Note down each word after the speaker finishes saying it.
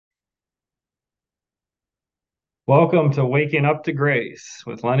Welcome to Waking Up to Grace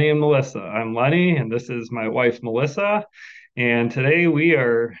with Lenny and Melissa. I'm Lenny, and this is my wife Melissa. And today we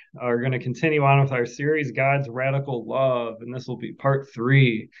are going to continue on with our series, God's Radical Love, and this will be part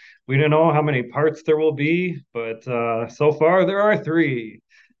three. We don't know how many parts there will be, but so far there are three.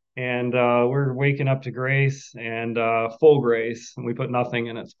 And we're waking up to grace and full grace, and we put nothing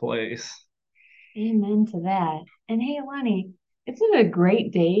in its place. Amen to that. And hey, Lenny, isn't it a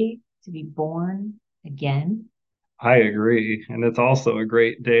great day to be born again? I agree, and it's also a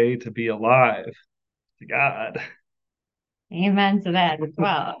great day to be alive to God. Amen to that as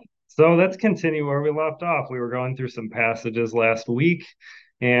well. So let's continue where we left off. We were going through some passages last week,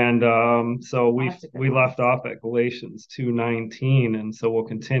 and so we Lots of good we ones. left off at Galatians 2:19, and so we'll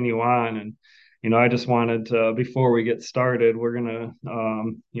continue on. And I just wanted to, before we get started, we're gonna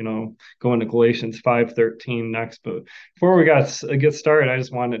go into Galatians 5:13 next. But before we get started, I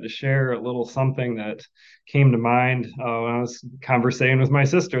just wanted to share a little something that came to mind when I was conversating with my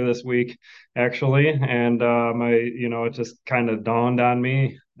sister this week, actually, and it just kind of dawned on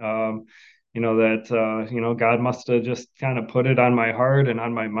me that God must have just kind of put it on my heart and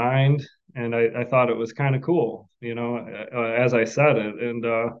on my mind, and I thought it was kind of cool, as I said it, and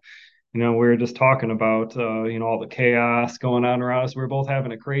we were just talking about all the chaos going on around us. We're both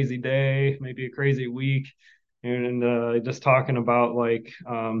having a crazy day, maybe a crazy week, and just talking about like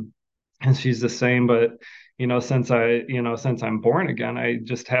and she's the same, but since I'm born again, I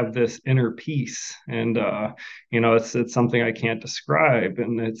just have this inner peace, and it's something I can't describe,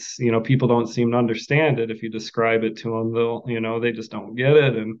 and it's people don't seem to understand it. If you describe it to them, they just don't get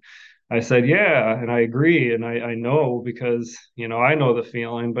it. And I said, yeah, and I agree, and I know, because I know the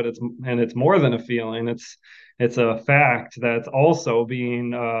feeling, but it's more than a feeling. It's a fact that's also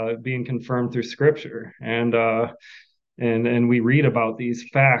being confirmed through scripture, and we read about these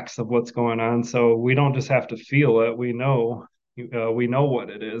facts of what's going on. So we don't just have to feel it. We know what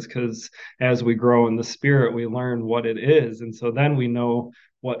it is, because as we grow in the spirit, we learn what it is, and so then we know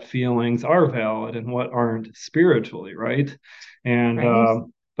what feelings are valid and what aren't spiritually, right? And Right?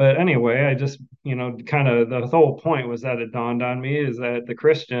 but anyway, I just kind of, the whole point was that it dawned on me is that the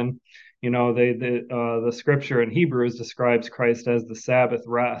Christian, the scripture in Hebrews describes Christ as the Sabbath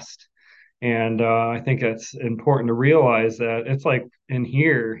rest. And I think it's important to realize that it's like in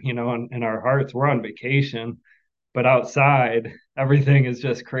here, in our hearts, we're on vacation, but outside, everything is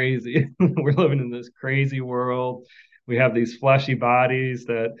just crazy. We're living in this crazy world. We have these fleshy bodies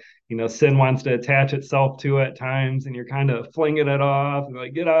that, sin wants to attach itself to at times, and you're kind of flinging it off and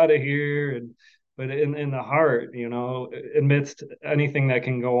like, get out of here. And but in the heart, amidst anything that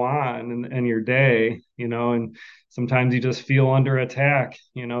can go on in your day, and sometimes you just feel under attack,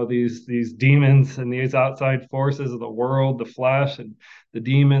 these demons and these outside forces of the world, the flesh, and the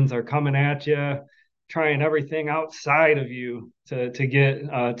demons are coming at you, trying everything outside of you to get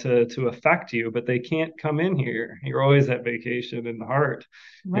to affect you, but they can't come in here. You're always at vacation in the heart,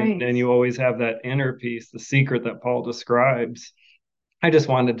 and Right. you always have that inner peace, the secret that Paul describes. I just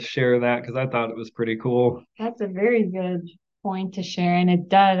wanted to share that because I thought it was pretty cool. That's a very good point to share. And it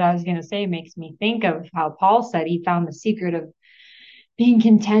does, I was going to say, makes me think of how Paul said he found the secret of being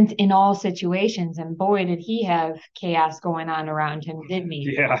content in all situations. And boy, did he have chaos going on around him, didn't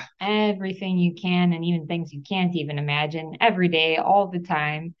he? Yeah, Everything you can, and even things you can't even imagine every day, all the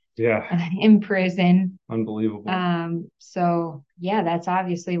time, yeah, in prison. unbelievable. So yeah, that's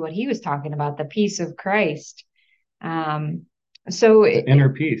obviously what he was talking about, the peace of Christ. Um, so The inner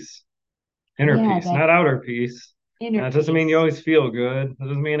yeah, peace, that not outer peace. inner It doesn't mean you peace, always feel good. It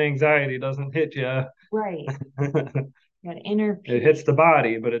doesn't mean anxiety doesn't hit you. right? That inner It hits peace, the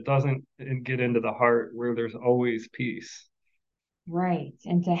body, but it doesn't get into the heart where there's always peace. right?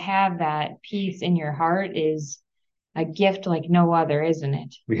 And to have that peace in your heart is a gift like no other, isn't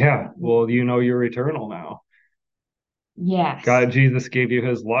it? Yeah, well, you're eternal now. Yes, God, Jesus gave you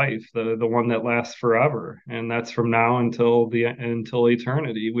his life, the one that lasts forever, and that's from now until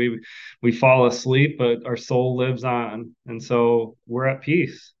eternity. We fall asleep, but our soul lives on, and so we're at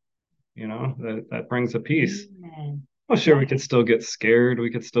peace. That brings a peace. amen. Well, sure, we Yeah, could still get scared, we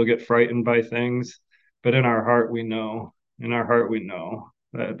could still get frightened by things, but in our heart we know. In our heart we know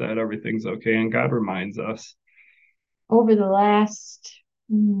that everything's okay, and God reminds us. over the last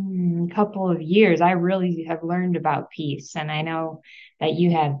couple of years, I really have learned about peace, and I know that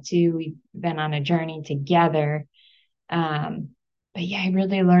you have too. We've been on a journey together. Um, but yeah, I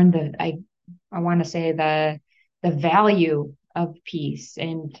really learned I want to say the value of peace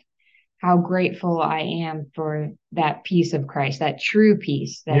and how grateful I am for that peace of Christ, that true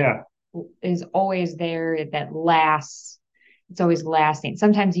peace that Yeah, is always there, that lasts. It's always lasting.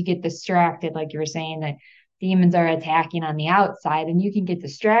 Sometimes you get distracted, like you were saying, that demons are attacking on the outside, and you can get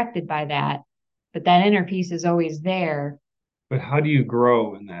distracted by that. But that inner peace is always there. But how do you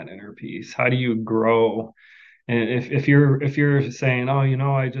grow in that inner peace? How do you grow? And if you're saying, oh,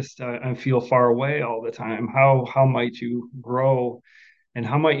 I feel far away all the time, how might you grow, and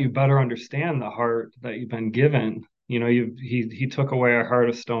how might you better understand the heart that you've been given? He took away our heart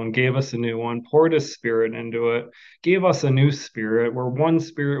of stone, gave us a new one, poured his spirit into it, gave us a new spirit. We're one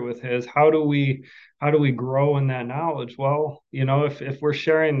spirit with his. How do we grow in that knowledge? Well, if we're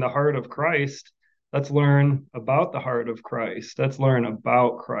sharing the heart of Christ, let's learn about the heart of Christ. Let's learn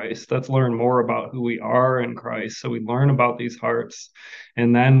about Christ. Let's learn more about who we are in Christ. So we learn about these hearts,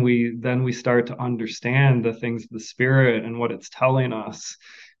 and then we start to understand the things of the Spirit and what it's telling us.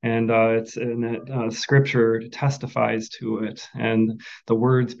 And Scripture testifies to it, and the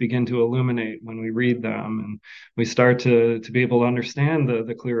words begin to illuminate when we read them, and we start to be able to understand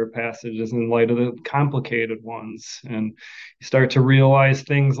the clearer passages in light of the complicated ones. And you start to realize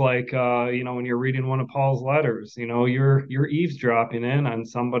things like when you're reading one of Paul's letters, you're eavesdropping in on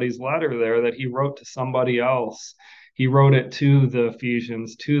somebody's letter there that he wrote to somebody else. He wrote it to the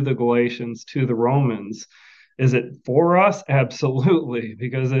Ephesians, to the Galatians, to the Romans. Is it for us? Absolutely,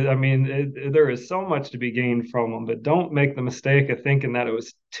 because there is so much to be gained from them. But don't make the mistake of thinking that it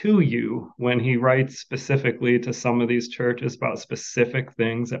was to you when he writes specifically to some of these churches about specific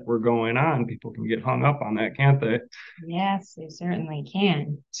things that were going on. People can get hung up on that, can't they? Yes, they certainly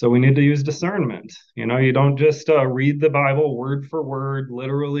can. So we need to use discernment. You don't just read the Bible word for word,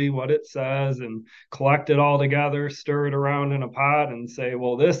 literally what it says, and collect it all together, stir it around in a pot, and say,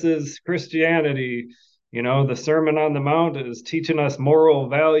 well, this is Christianity. The Sermon on the Mount is teaching us moral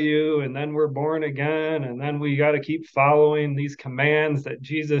value, and then we're born again, and then we got to keep following these commands that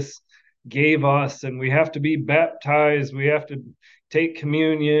Jesus gave us, and we have to be baptized, we have to take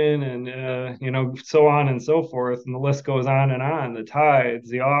communion, and so on and so forth, and the list goes on, the tithes,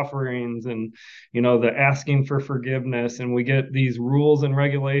 the offerings, and the asking for forgiveness. And we get these rules and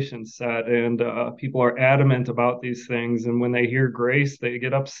regulations set, and people are adamant about these things, and when they hear grace they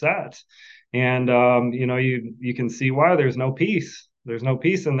get upset. And you can see why. There's no peace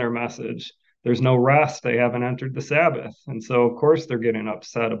in their message. There's no rest. They haven't entered the Sabbath. And so, of course, they're getting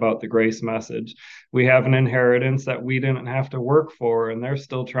upset about the grace message. We have an inheritance that we didn't have to work for, and they're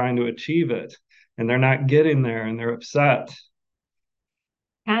still trying to achieve it. And they're not getting there, and they're upset.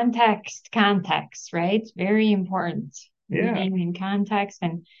 Context, right? It's very important. Yeah, Reading in context,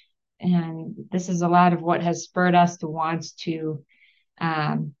 and this is a lot of what has spurred us to want to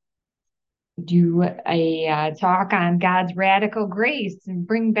um, do a talk on God's radical grace and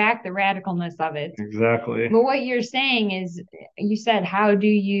bring back the radicalness of it. exactly. But what you're saying is, you said, how do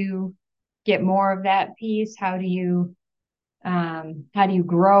you get more of that peace? How do you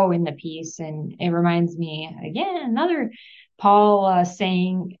grow in the peace? And it reminds me again, another Paul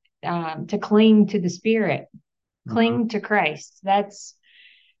saying to cling to the Spirit, Mhm. cling to Christ. That's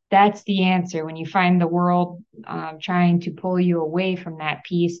the answer when you find the world trying to pull you away from that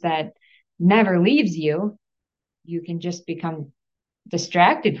peace that never leaves you. You can just become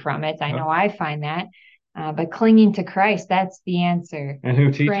distracted from it. I Yep. know I find that. But clinging to Christ, that's the answer. And who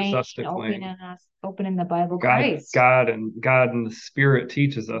teaches Praying, us to cling? opening the Bible, God, Christ. God and the Spirit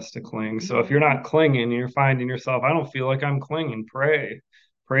teaches us to cling. So if you're Mhm. not clinging and you're finding yourself, I don't feel like I'm clinging, pray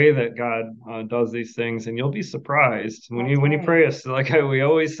that God does these things, and you'll be surprised when you That's when you right. pray we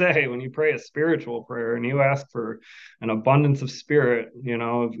always say, when you pray a spiritual prayer and you ask for an abundance of spirit,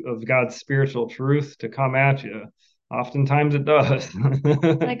 of God's spiritual truth to come at you. Oftentimes it does.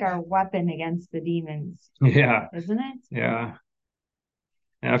 It's like our weapon against the demons, Yeah, isn't it? yeah.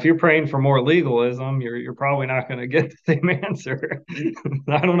 Now, if you're praying for more legalism, you're probably not going to get the same answer.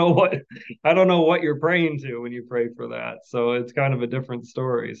 I don't know what you're praying to when you pray for that. So it's kind of a different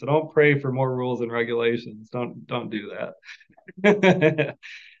story. So don't pray for more rules and regulations. Don't do that.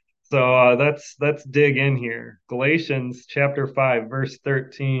 So let's dig in here. Galatians chapter 5, verse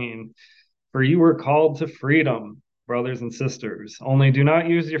 13. For you were called to freedom, brothers and sisters. Only do not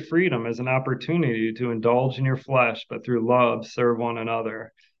use your freedom as an opportunity to indulge in your flesh, but through love serve one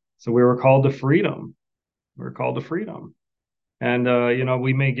another. So we were called to freedom. We were called to freedom. And,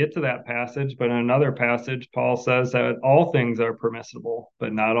 we may get to that passage, but in another passage, Paul says that all things are permissible,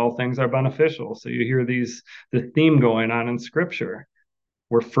 but not all things are beneficial. So you hear the theme going on in Scripture.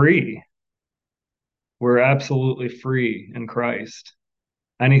 We're free. We're absolutely free in Christ.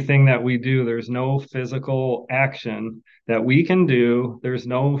 Anything that we do, there's no physical action that we can do. There's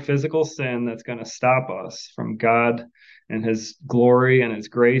no physical sin that's going to stop us from God and his glory and his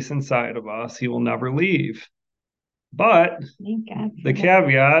grace inside of us. He will never leave. But Thank God the for that.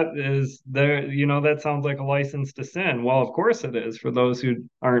 caveat is there, that sounds like a license to sin. Well, of course it is for those who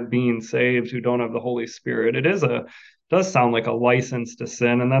aren't being saved, who don't have the Holy Spirit. Does sound like a license to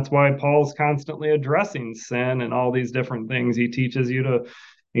sin. And that's why Paul's constantly addressing sin and all these different things. He teaches you to,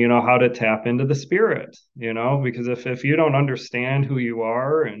 how to tap into the Spirit, because if you don't understand who you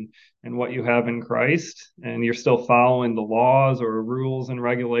are and what you have in Christ, and you're still following the laws or rules and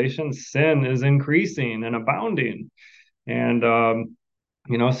regulations, sin is increasing and abounding. And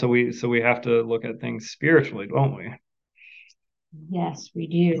so we have to look at things spiritually, don't we? Yes, we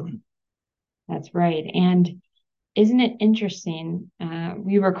do. That's right. And isn't it interesting?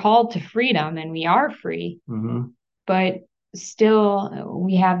 We were called to freedom and we are free, Mm-hmm. but still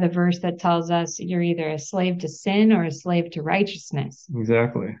we have the verse that tells us you're either a slave to sin or a slave to righteousness.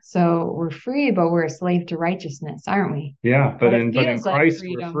 Exactly. So we're free, but we're a slave to righteousness, aren't we? Yeah, but But it in feels like Christ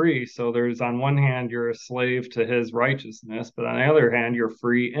we're freedom. free. So there's on one hand you're a slave to his righteousness, but on the other hand you're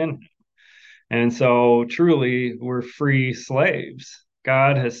free in him. And so truly we're free slaves.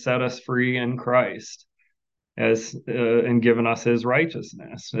 God has set us free in Christ as and given us his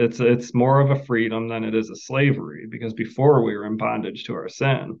righteousness. It's more of a freedom than it is a slavery, because before we were in bondage to our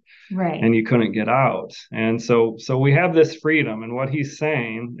sin Right. and you couldn't get out. And so we have this freedom, and what he's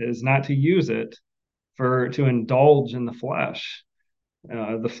saying is not to use it for to indulge in the flesh.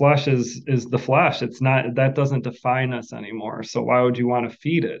 The flesh is the flesh. It's not, that doesn't define us anymore. So why would you want to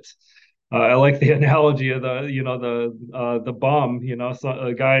feed it? I like the analogy of the bum. So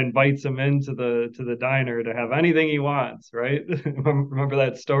a guy invites him into the diner to have anything he wants, right? Remember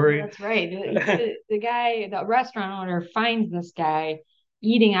that story? That's right. The guy, the restaurant owner finds this guy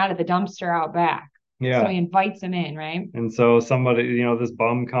eating out of the dumpster out back. So Yeah. he invites him in, right? And so somebody, this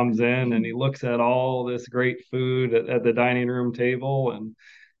bum comes in and he looks at all this great food at the dining room table,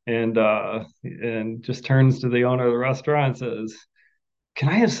 and just turns to the owner of the restaurant and says, "Can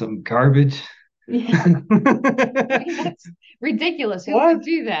I have some garbage?" Yeah. I mean, that's ridiculous. Who What? would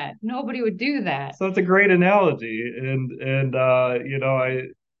do that? Nobody would do that. So it's a great analogy, and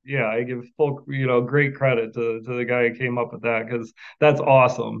I give full, great credit to the guy who came up with that, because that's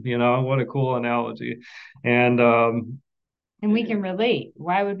awesome. What a cool analogy. And And we can relate.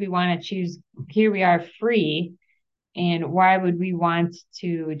 Why would we want to choose? Here we are free. And why would we want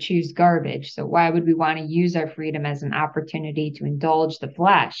to choose garbage? So why would we want to use our freedom as an opportunity to indulge the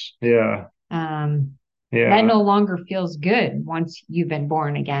flesh? yeah, Um, that yeah, no longer feels good once you've been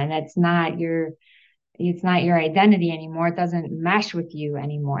born again. It's not your identity anymore. It doesn't mesh with you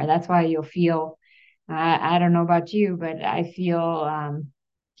anymore. That's why you'll feel, I don't know about you, but I feel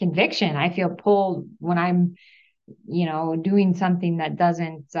conviction. I feel pulled when I'm, doing something that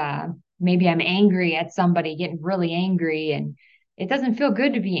doesn't, maybe I'm angry at somebody, getting really angry. And it doesn't feel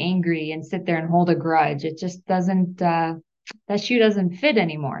good to be angry and sit there and hold a grudge. It just doesn't, that shoe doesn't fit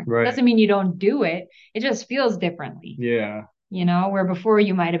anymore. right, Doesn't mean you don't do it. It just feels differently, yeah, where before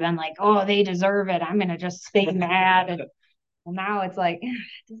you might have been like, oh, they deserve it. I'm going to just stay mad. And well, now it's like, it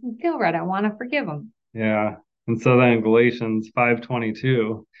doesn't feel right. I want to forgive them. yeah. And so then Galatians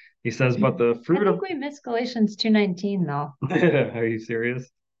 5:22, he says, "But the I fruit think of," we missed Galatians 2:19 though. are you serious?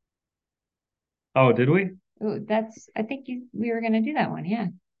 Oh, did we? Ooh, I think we were going to do that one. Yeah.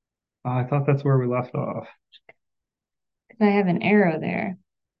 Oh, I thought that's where we left off. Because I have an arrow there.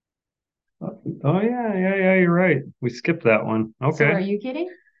 Oh yeah, yeah, yeah, you're right. We skipped that one. So Okay. are you kidding?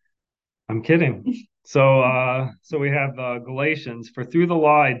 I'm kidding. So we have Galatians, "For through the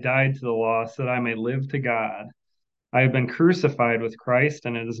law I died to the law, so that I may live to God. I have been crucified with Christ,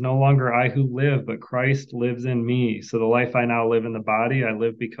 and it is no longer I who live, but Christ lives in me. So the life I now live in the body, I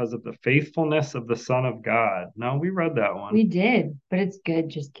live because of the faithfulness of the Son of God." No, we read that one. We did, but it's good.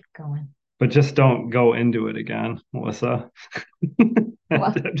 Just keep going. But just don't go into it again, Melissa.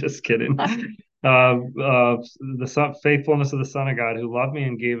 Well, I'm just kidding. The faithfulness of the Son of God, who loved me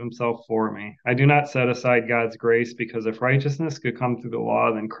and gave himself for me. I do not set aside God's grace, because if righteousness could come through the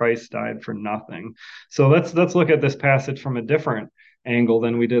law, then Christ died for nothing. So let's look at this passage from a different angle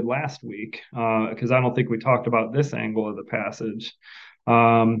than we did last week, because I don't think we talked about this angle of the passage.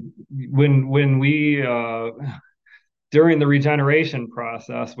 When we during the regeneration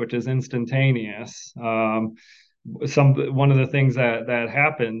process, which is instantaneous, one of the things that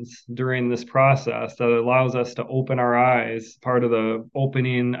happens during this process that allows us to open our eyes, part of the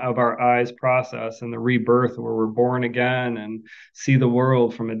opening of our eyes process and the rebirth, where we're born again and see the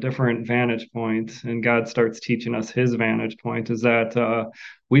world from a different vantage point, and God starts teaching us his vantage point, is that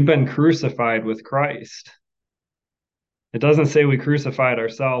we've been crucified with Christ. It doesn't say we crucified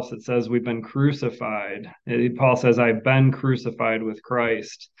ourselves. It says we've been crucified. Paul says, "I've been crucified with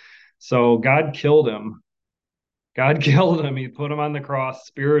Christ." So God killed him God killed him. He put him on the cross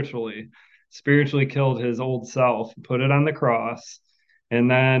spiritually killed his old self, put it on the cross. And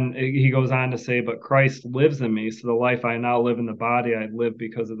then he goes on to say, but Christ lives in me. So the life I now live in the body, I live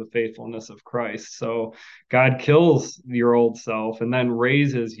because of the faithfulness of Christ. So God kills your old self and then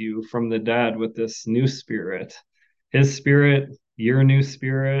raises you from the dead with this new spirit, his spirit, your new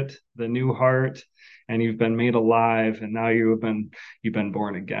spirit, the new heart, and you've been made alive. And now you've been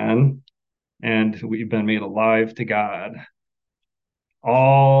born again and we've been made alive to God,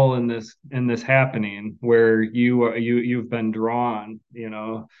 all in this happening where you've been drawn,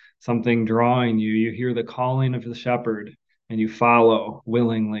 something drawing you hear the calling of the shepherd and you follow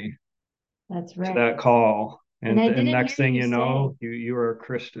willingly That's to right. that call, And I and didn't next hear thing you you say, know you are a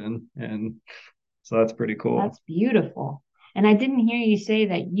Christian, and so that's pretty cool. that's beautiful. And I didn't hear you say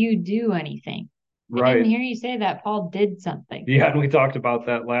that you do anything. I didn't Right. hear you say that Paul did something. Yeah, and we talked about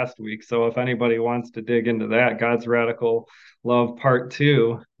that last week. So if anybody wants to dig into that, God's Radical Love Part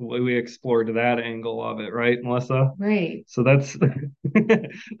Two, we explored that angle of it, right, Melissa? Right. So that's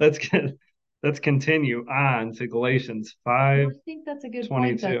let's get let's continue on to Galatians Well, five I think that's a good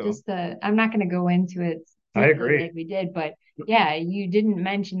twenty point, though. two. I'm not going to go into it I deeply agree. like we did, but yeah, you didn't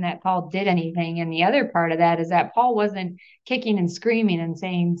mention that Paul did anything. And the other part of that is that Paul wasn't kicking and screaming and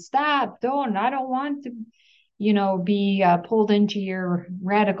saying, stop, I don't want to, be pulled into your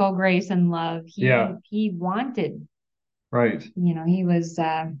radical grace and love. Yeah, He wanted, right.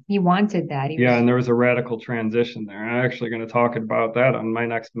 he wanted that. He Yeah, was and there was a radical transition there. I'm actually going to talk about that on my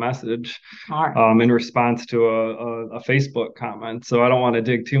next message, hard. in response to a Facebook comment. So I don't want to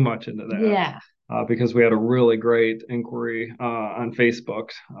dig too much into that, Yeah. because we had a really great inquiry on Facebook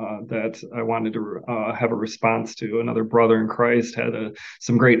that I wanted to have a response to. Another brother in Christ had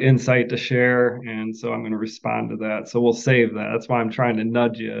some great insight to share, and so I'm going to respond to that. So we'll save that. That's why I'm trying to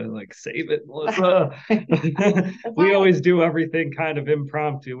nudge you, like save it, Melissa. That's We why. always do everything kind of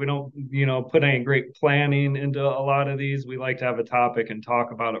impromptu. We don't, put any great planning into a lot of these. We like to have a topic and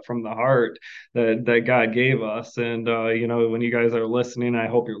talk about it from the heart that God gave us. And when you guys are listening, I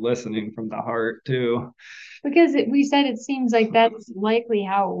hope you're listening from the heart too. Because we said it seems like that's likely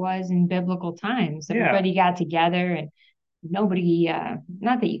how it was in biblical times. Yeah, Everybody got together and nobody,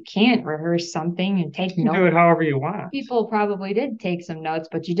 not that you can't rehearse something and take you can do notes. it however you want. People probably did take some notes,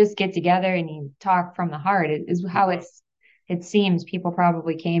 but you just get together and you talk from the heart. It is how it seems. People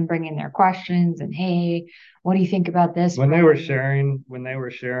probably came bringing their questions and, hey, what do you think about this, When they were brother?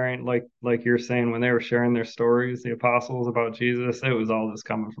 sharing, like you're saying, when they were sharing their stories, the apostles about Jesus, it was all just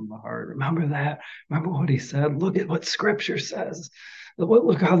coming from the heart. Remember that? Remember what he said? Look at what Scripture says.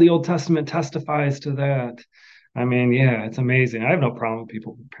 Look how the Old Testament testifies to that. I mean, yeah, it's amazing. I have no problem with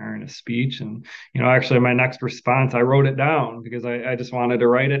people preparing a speech. And, actually, my next response, I wrote it down because I just wanted to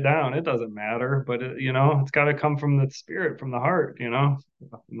write it down. It doesn't matter, but, it's got to come from the spirit, from the heart, from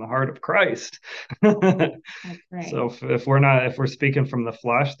the heart of Christ. That's right. So if we're speaking from the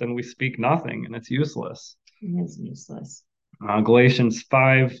flesh, then we speak nothing and it's useless. It is useless. Galatians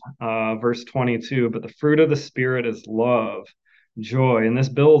 5, verse 22, but the fruit of the Spirit is love, joy. And this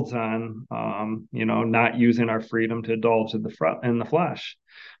builds on, not using our freedom to indulge in the flesh.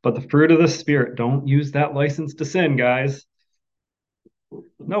 But the fruit of the Spirit, don't use that license to sin, guys.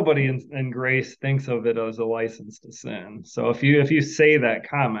 Nobody in grace thinks of it as a license to sin. So if you say that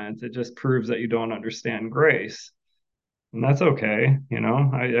comment, it just proves that you don't understand grace. And that's okay.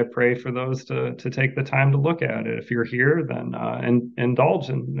 I pray for those to take the time to look at it. If you're here, then and indulge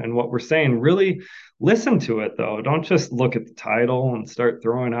in what we're saying. Really listen to it, though. Don't just look at the title and start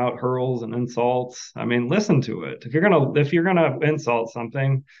throwing out hurls and insults. I mean, listen to it. If you're gonna insult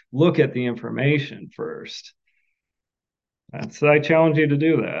something, look at the information first. I challenge you to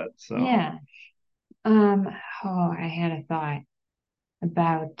do that. So Yeah. Um, I had a thought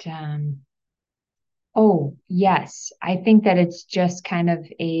about oh, yes. I think that it's just kind of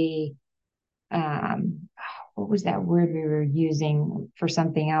um, what was that word we were using for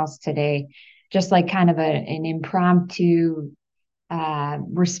something else today? Just like kind of an impromptu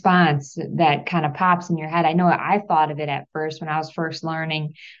response that kind of pops in your head. I know I thought of it at first when I was first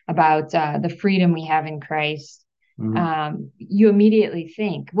learning about the freedom we have in Christ. mhm. You immediately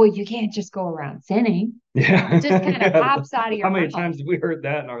think, well, you can't just go around sinning. Yeah, It just kind of yeah. pops out of How your many mouth. times have we heard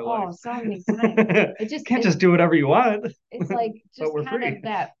that in our life? Oh, so many times. You It just can't just do whatever you want, it's like but just we're kind free. of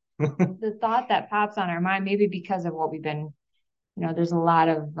that the thought that pops on our mind, maybe because of what we've been, there's a lot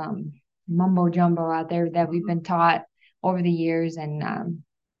of mumbo jumbo out there that we've been taught over the years, and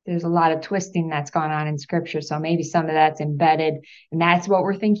there's a lot of twisting that's gone on in scripture. So maybe some of that's embedded, and that's what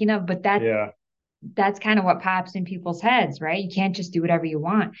we're thinking of. But Yeah, that's kind of what pops in people's heads, right? You can't just do whatever you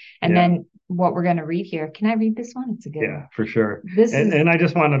want. And yeah, then what we're going to read here. Can I read this one? It's a good Yeah, one. for sure. This is And I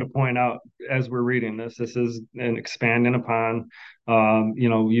just wanted to point out as we're reading this, this is an expanding upon,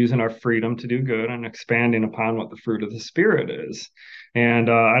 using our freedom to do good and expanding upon what the fruit of the Spirit is. And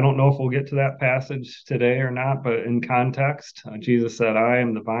I don't know if we'll get to that passage today or not, but in context, Jesus said, I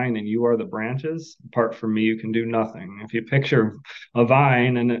am the vine and you are the branches. Apart from me, you can do nothing. If you picture a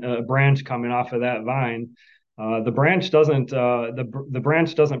vine and a branch coming off of that vine, the branch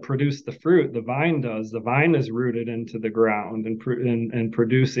doesn't produce the fruit. The vine does. The vine is rooted into the ground and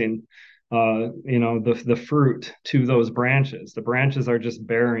producing the fruit to those branches. The branches are just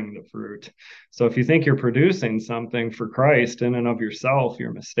bearing the fruit. So if you think you're producing something for Christ in and of yourself,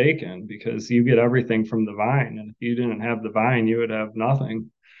 you're mistaken, because you get everything from the vine. And if you didn't have the vine, you would have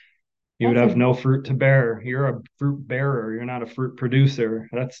nothing. You would that's have a no fruit to bear. You're a fruit bearer. You're not a fruit producer.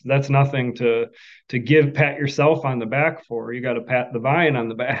 That's nothing to pat yourself on the back for. You got to pat the vine on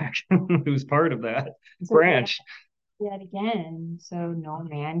the back, who's part of that so branch. yet again, so no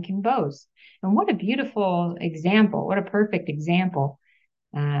man can boast. And what a beautiful example! What a perfect example.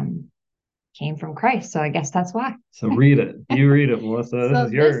 Um, Came from Christ. So I guess that's why. So read it. You read it, Melissa. This So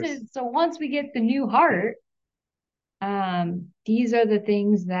is yours. once we get the new heart, these are the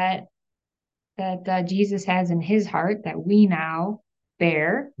things that Jesus has in his heart that we now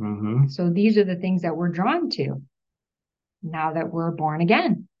bear. Mm-hmm. So these are the things that we're drawn to now that we're born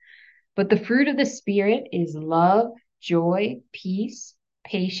again. But the fruit of the Spirit is love, joy, peace,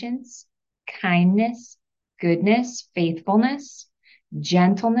 patience, kindness, goodness, faithfulness,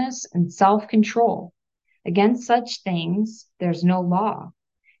 gentleness, and self control. Against such things, there's no law.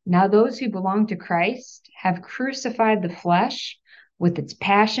 Now, those who belong to Christ have crucified the flesh with its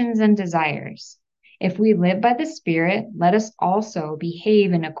passions and desires. If we live by the Spirit, let us also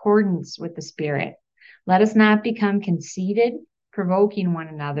behave in accordance with the Spirit. Let us not become conceited, provoking one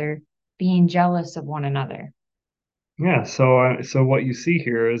another, being jealous of one another. Yeah. So what you see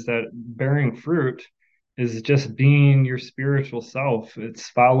here is that bearing fruit is just being your spiritual self. It's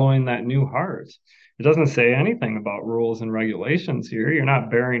following that new heart. It doesn't say anything about rules and regulations here. You're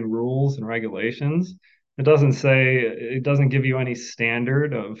not bearing rules and regulations. It doesn't give you any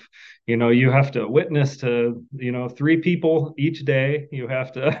standard of, you have to witness to, three people each day. You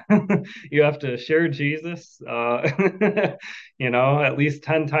have to, you have to share Jesus, at least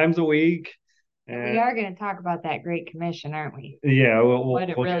 10 times a week. And we And are going to talk about that Great Commission, aren't we? yeah, we'll we'll, What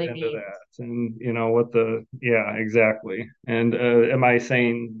it we'll get really into means. that, and yeah, exactly. And am I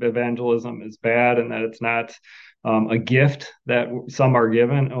saying evangelism is bad and that it's not a gift that some are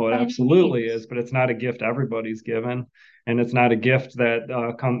given? Oh, it By any absolutely means. is, but it's not a gift everybody's given, and it's not a gift that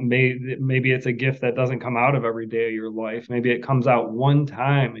maybe it's a gift that doesn't come out of every day of your life. Maybe it comes out one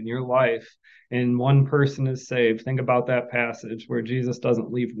time in your life. And one person is saved. Think about that passage where Jesus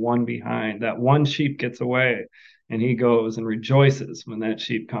doesn't leave one behind. That one sheep gets away and he goes and rejoices when that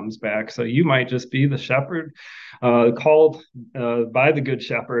sheep comes back. So you might just be the shepherd, called by the good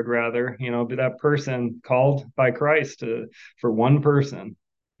shepherd, rather, be that person called by Christ for one person.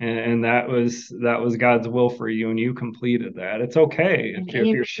 And that was God's will for you, and you completed that. It's okay And if amen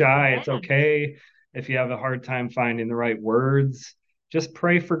you're to shy. It's that. okay if you have a hard time finding the right words. Just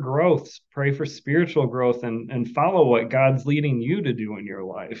pray for growth, pray for spiritual growth, and follow what God's leading you to do in your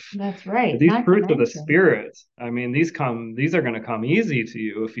life. That's right. These Not to fruits of the mention, spirit, I mean, these are going to come easy to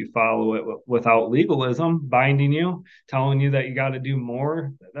you if you follow it without legalism binding you, telling you that you got to do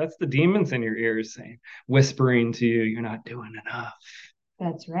more. That's the demons in your ears saying, whispering to you, you're not doing enough.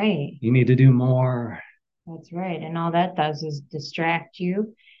 that's right. You need to do more. That's right. And all that does is distract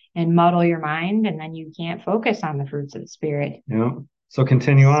you and muddle your mind, and then you can't focus on the fruits of the Spirit. So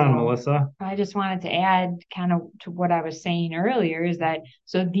continue on, So Melissa. I just wanted to add kind of to what I was saying earlier is that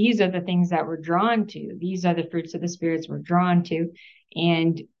so these are the things that we're drawn to. These are the fruits of the spirits we're drawn to.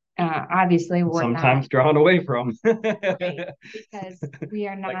 And obviously we're not Sometimes drawn away from. right because we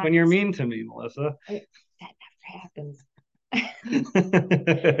are Like not when you're mean to me, Melissa. that never happens.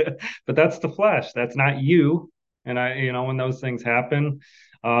 But that's the flesh. That's not you. And when those things happen,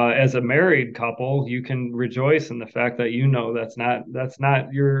 as a married couple, you can rejoice in the fact that that's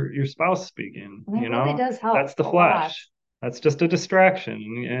not your spouse speaking. And that really does help That's the a lot. flesh. That's just a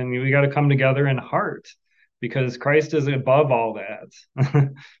distraction, and we got to come together in heart because Christ is above all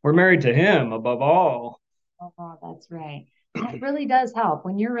that. We're married to Him above all. Oh, that's right. That really does help.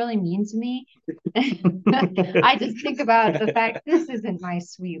 When you're really mean to me, I just think about the fact this isn't my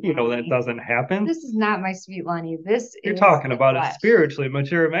sweet That Lonnie. doesn't happen. This is not my sweet Lonnie. This You're is talking the about a flesh. spiritually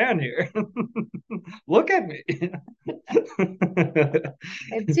mature man here. Look at me.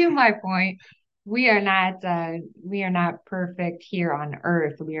 And to my point, we are not perfect here on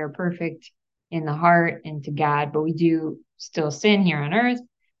earth. We are perfect in the heart and to God, but we do still sin here on earth.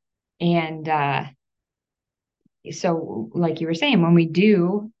 And so, like you were saying, when we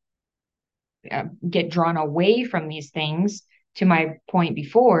do get drawn away from these things, to my point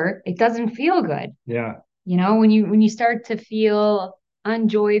before, it doesn't feel good. Yeah. When you start to feel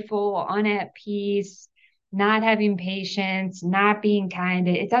unjoyful, at peace, not having patience, not being kind,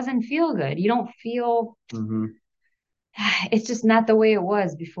 it doesn't feel good. You don't feel Hmm. it's just not the way it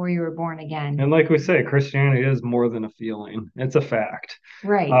was before you were born again. And like we say, Christianity is more than a feeling. It's a fact.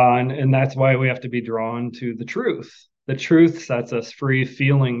 Right. And that's why we have to be drawn to the truth. The truth sets us free.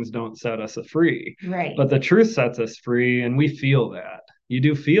 Feelings don't set us free, Right. but the truth sets us free, and we feel that. You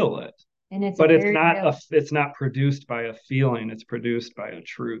do feel it, And it's a but very real it's not produced by a feeling. It's produced by a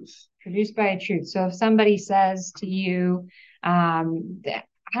truth. produced by a truth. So if somebody says to you, that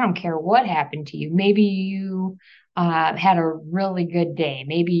I don't care what happened to you, maybe you had a really good day.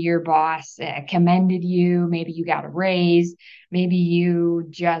 Maybe your boss commended you. Maybe you got a raise. Maybe you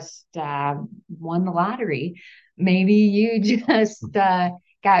just won the lottery. Maybe you just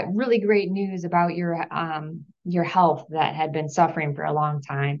got really great news about your health that had been suffering for a long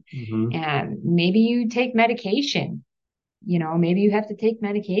time. Hmm. And maybe you take medication. Maybe you have to take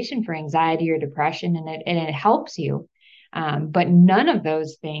medication for anxiety or depression, and it helps you. But none of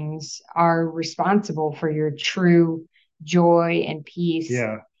those things are responsible for your true joy and peace.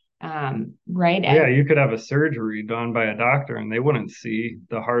 Yeah. Right? Yeah, you could have a surgery done by a doctor and they wouldn't see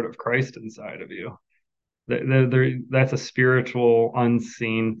the heart of Christ inside of you. That's a spiritual,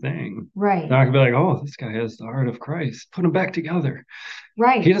 unseen thing. They're Right. not gonna be like, "Oh, this guy has the heart of Christ. Put him back together. He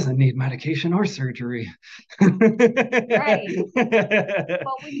Right. doesn't need medication or surgery." Right.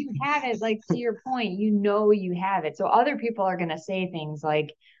 But when you have it, like to your point, you have it. So other people are going to say things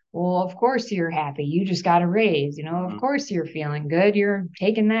like, well, of course you're happy. You just got a raise. Of course you're feeling good. You're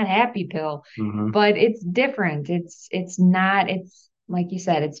taking that happy pill. Mm-hmm. But it's different. It's not, it's like you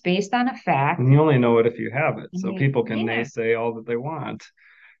said, it's based on a And fact. you only know it if you have it. And So people can yeah, naysay all that they want.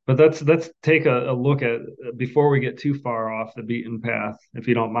 But let's take a look at before we get too far off the beaten path, if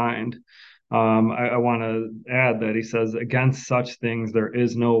you don't mind. I want to add that he says, against such things there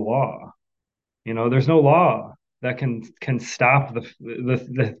is no law. There's no law that can stop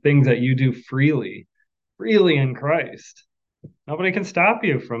the things that you do freely in Christ. Nobody can stop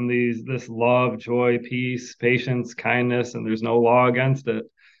you from this love, joy, peace, patience, kindness, and there's no law against it.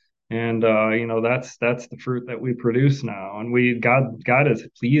 And that's the fruit that we produce now. And God is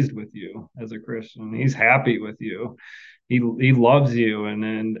pleased with you as a Christian. He's happy with you. He loves you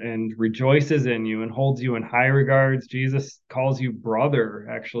and rejoices in you and holds you in high regards. Jesus calls you brother,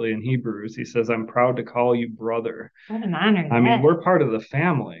 actually, in Hebrews. He says, I'm proud to call you brother. what an honor I mean, that is. we're part of the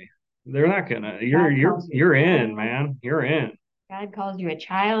family. They're not gonna, God calls you you're a in, child. man. You're in. God calls you a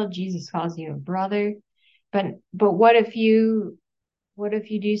child. Jesus calls you a brother. But what if you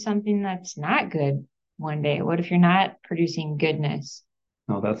do something that's not good one day? What if you're not producing goodness?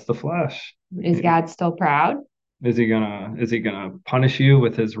 No, that's the flesh. Is God still proud? Is he gonna punish you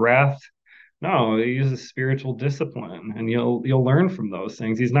with his wrath? No, he uses spiritual discipline, and you'll learn from those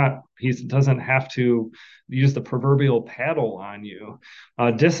things. He doesn't have to use the proverbial paddle on you.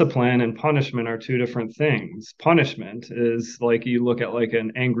 Discipline and punishment are two different things. Punishment is like you look at like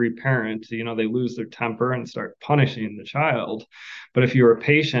an angry parent. They lose their temper and start punishing the child. But if you are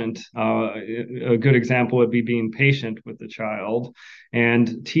patient, a good example would be being patient with the child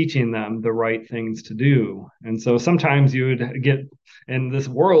and teaching them the right things to do. And so sometimes you would get in this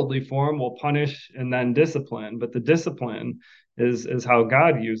worldly form will punish and then discipline, but the discipline is how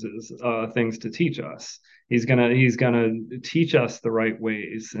God uses things to teach us. He's gonna teach us the right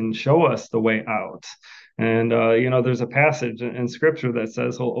ways and show us the way out. And there's a passage in scripture that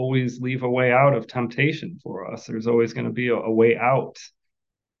says he'll always leave a way out of temptation for us. There's always going to be a way out.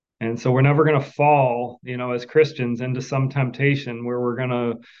 And so we're never going to fall, as Christians into some temptation where we're going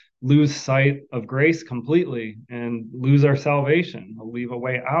to lose sight of grace completely and lose our salvation. We'll leave a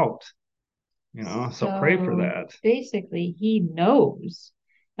way out, so pray for So that. basically, he knows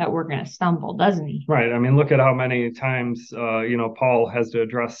that we're going to stumble, doesn't he? Right. I mean, look at how many times, Paul has to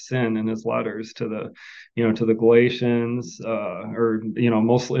address sin in his letters to the Galatians, or,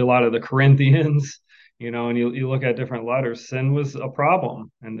 mostly a lot of the Corinthians, and you look at different letters, sin was a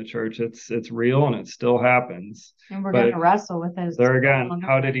problem in the church. It's real and it still happens. And we're going But to wrestle with his there again, along the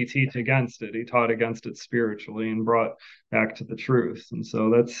how did way. he teach against it? He taught against it spiritually and brought back to the truth. And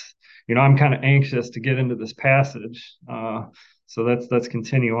so I'm kind of anxious to get into this passage. So let's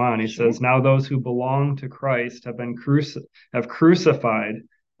continue on. He Sure. says, now those who belong to Christ have crucified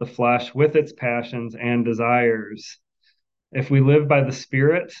the flesh with its passions and desires. If we live by the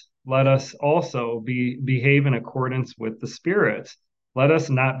Spirit, let us also behave in accordance with the Spirit. Let us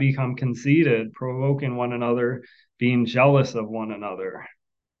not become conceited, provoking one another, being jealous of one another.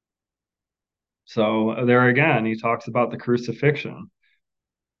 So there again, he talks about the crucifixion.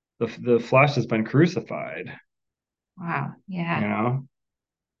 The flesh has been crucified, Wow. you Yeah. know?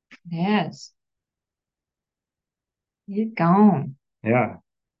 Yes. You're gone. Yeah.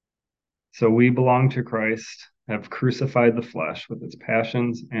 So we belong to Christ, have crucified the flesh with its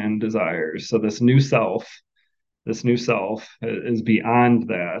passions and desires. So this new self is beyond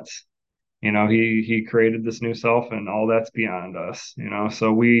that. He created this new self and all that's beyond us,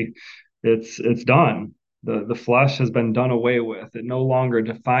 So it's done. The flesh has been done away with. It no longer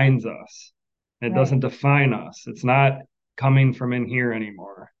defines us. It doesn't Right. define us. It's not coming from in here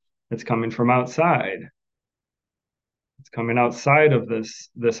anymore. It's coming from outside. It's coming outside of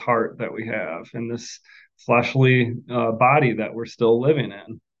this heart that we have and this fleshly body that we're still living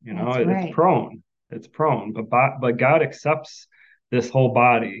in. That's It's right. prone. It's prone, but God accepts this whole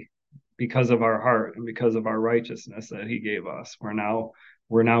body because of our heart and because of our righteousness that He gave us. We're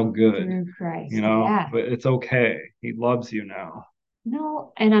now good. Through Christ. Yeah. But it's okay. He loves you now.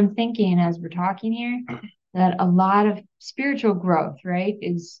 No, and I'm thinking as we're talking here that a lot of spiritual growth, right,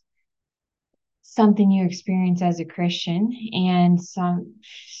 is something you experience as a Christian, and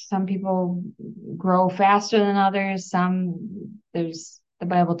some people grow faster than others. There's the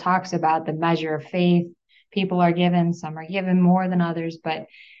Bible talks about the measure of faith people are given, some are given more than others, but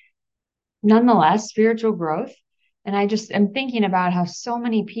nonetheless, spiritual growth. And I just am thinking about how so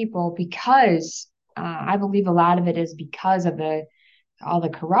many people, because I believe a lot of it is because of the all the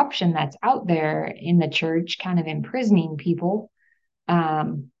corruption that's out there in the church, kind of imprisoning people,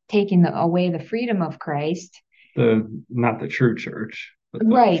 taking away the freedom of Christ. The Not the true church, but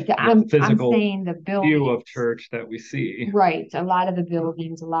Right. the I'm physical saying the view buildings. of church that we see. Right. A lot of the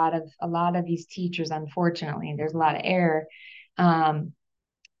buildings, a lot of these teachers, unfortunately, there's a lot of error. Um,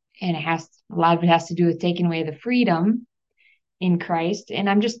 and a lot of it has to do with taking away the freedom in Christ. And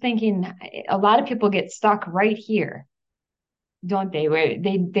I'm just thinking a lot of people get stuck right here, don't they? Where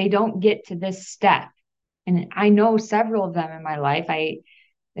they don't get to this step. And I know several of them in my life. I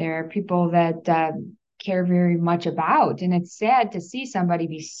There are people that care very much about, and it's sad to see somebody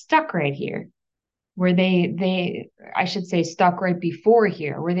be stuck right here, where they I should say stuck right before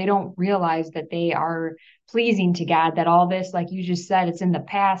here, where they don't realize that they are pleasing to God, that all this, like you just said, it's in the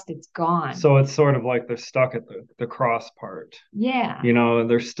past, it's gone. So it's sort of like they're stuck at the cross part. Yeah,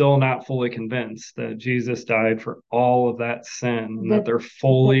 They're still not fully convinced that Jesus died for all of that sin and that that they're that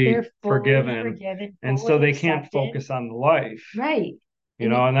fully they're fully forgiven. forgiven, And so fully they can't accepted. focus on the life. Right.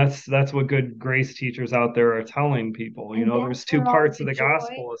 And it, And that's what good grace teachers out there are telling people. and There's that's two where all parts of the the joy,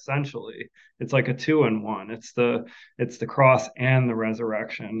 gospel essentially. It's like a two in one. It's the cross and the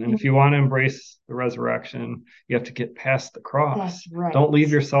resurrection. And if you and want to embrace the resurrection, you have to get past the cross. that's right. Don't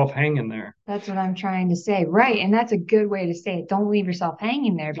leave yourself hanging there. That's what I'm trying to say. Right. And that's a good way to say it. Don't leave yourself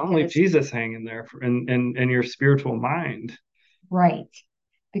hanging there Don't leave because, Jesus hanging there in your spiritual mind. right.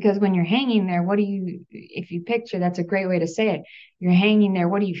 Because when you're hanging there, if you picture, that's a great way to say it. You're hanging there.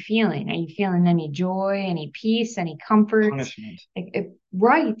 What are you feeling? Are you feeling any joy, any peace, any comfort? Punishment.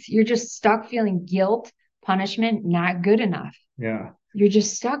 Right. You're just stuck feeling guilt, punishment, not good enough. Yeah. You're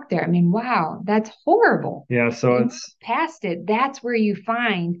just stuck there. I mean, wow, that's horrible. Yeah. But So you move it's past it. That's where you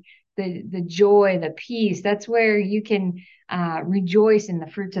find the joy, the peace. That's where you can rejoice in the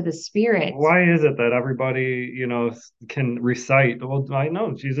fruits of the spirit. why is it that everybody, can recite, well, I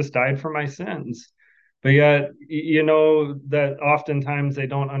know Jesus died for my sins, but yet, that oftentimes they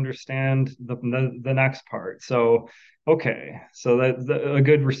don't understand the next part. So, okay, so a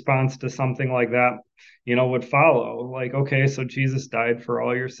good response to something like that, would follow. Like, okay, so Jesus died for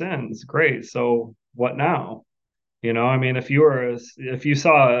all your sins. Great. So what now? I mean, if you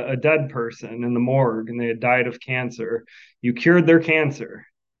saw a dead person in the morgue and they had died of cancer, you cured their cancer,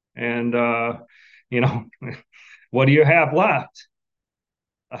 and you know, what do you have left?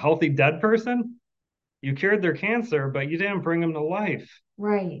 A healthy dead person? You cured their cancer, but you didn't bring them to life.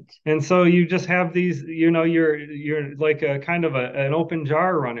 Right. And so you just have these, you're like a kind of an open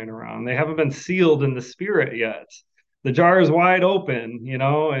jar running around. They haven't been sealed in the spirit yet. The jar is wide open,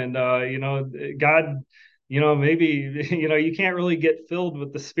 and God, maybe you can't really get filled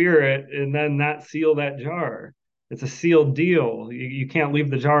with the spirit and then not seal that jar. It's a sealed deal. You can't leave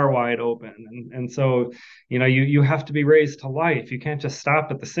the jar wide open. And so, you have to be raised to life. You can't just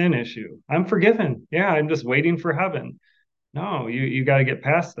stop at the sin issue. I'm forgiven. Yeah, I'm just waiting for heaven. No, you got to get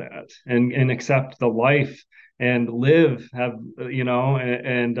past that and accept the life and live, have,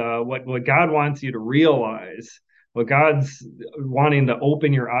 and what God wants you to realize what God's wanting to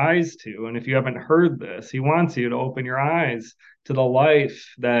open your eyes to. And if you haven't heard this, he wants you to open your eyes to the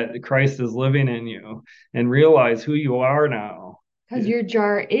life that Christ is living in you and realize who you are now. Because your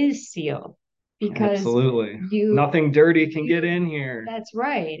jar is sealed. Because Absolutely. you Nothing dirty can get you in here. that's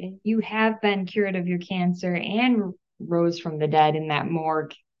right. You have been cured of your cancer and rose from the dead in that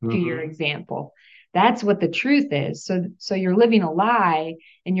morgue, to your Mm-hmm. example. That's what the truth is. So you're living a lie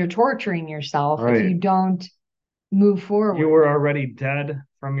and you're torturing yourself if Right. you don't move You forward. were already dead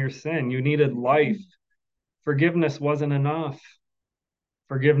from your sin. You needed life. Forgiveness wasn't enough.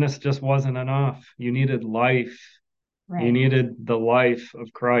 Forgiveness just wasn't enough. You needed life. You Right. needed the life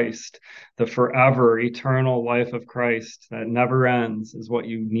of Christ, the forever, eternal life of Christ that never ends is what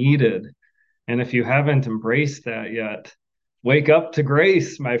you needed. And if you haven't embraced that yet, wake up to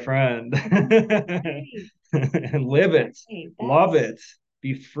grace, my friend, Right. and live it, Right. love it,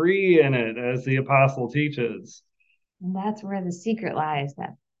 be free in it, as the apostle teaches. That's where the secret lies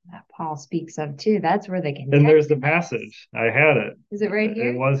that Paul speaks of too. That's where the And contentment there's the is. passage. I had it. Is it right It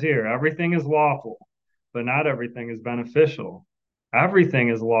here? was here. Everything is lawful, but not everything is beneficial. Everything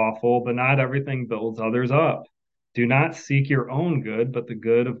is lawful, but not everything builds others up. Do not seek your own good, but the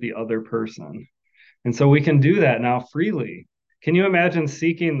good of the other person. And so we can do that now freely. Can you imagine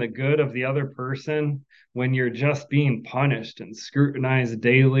seeking the good of the other person when you're just being punished and scrutinized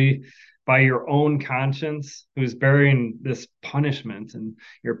daily by your own conscience, who's bearing this punishment, and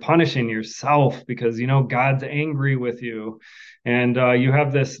you're punishing yourself because you know God's angry with you, and you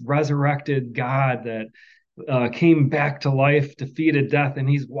have this resurrected God that came back to life, defeated death, and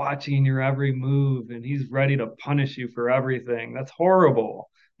he's watching your every move and he's ready to punish you for everything. That's horrible.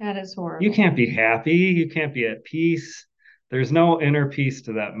 That is You horrible. can't be happy. You can't be at peace. There's no inner peace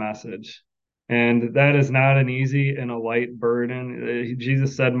to that message. And that is not an easy and a light burden.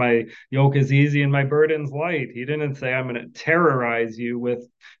 Jesus said, my yoke is easy and my burden's light. He didn't say, I'm going to terrorize you with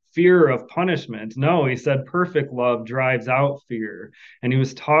fear of punishment. No, he said, perfect love drives out fear. And he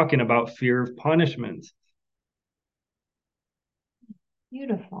was talking about fear of punishment.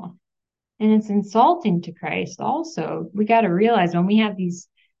 Beautiful. And it's insulting to Christ also. We got to realize when we have these,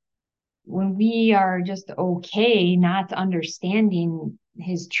 when we are just okay not understanding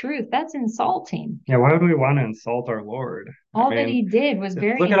his truth, that's insulting. Yeah, why would we want to insult our Lord? I All that mean, he did was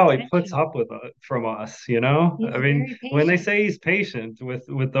very look at all he puts intentional. up with from us, you know? He's I mean, very when they patient. say he's patient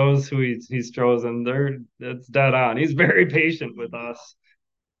with those who he's chosen, they're that's dead on. He's very patient with us,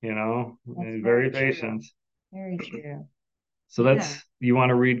 you know? That's He's very very true. patient. Very true. So Yeah, that's you want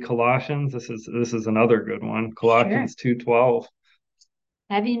to read Colossians? This is another good one. sure. Colossians 2:12.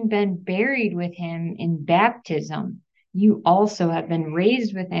 Having been buried with him in baptism, you also have been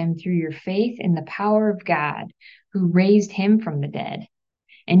raised with him through your faith in the power of God, who raised him from the dead.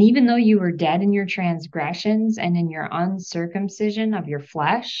 And even though you were dead in your transgressions and in your uncircumcision of your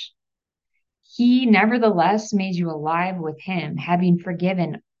flesh, he nevertheless made you alive with him, having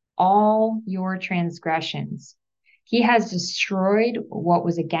forgiven all your transgressions. He has destroyed what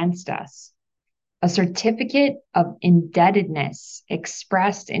was against us, a certificate of indebtedness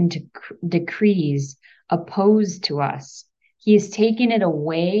expressed in decrees opposed to us. He has taken it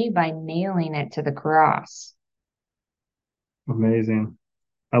away by nailing it to the cross. Amazing.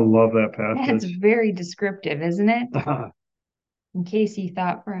 I love that That's passage. very descriptive, isn't it? In case you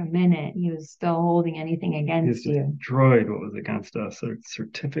thought for a minute he was still holding anything He's against you. destroyed what was against us, a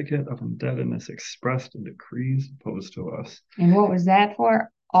certificate of indebtedness expressed in decrees opposed to us. And what was that for?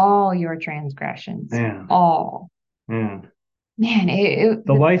 All your transgressions. Man, All. man. Man,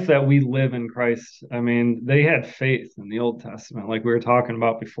 The life that we live in Christ, I mean, they had faith in the Old Testament, like we were talking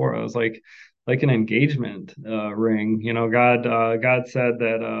about before. It was like an engagement ring. You know, God said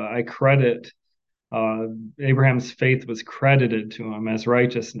that I credit uh, Abraham's faith was credited to him as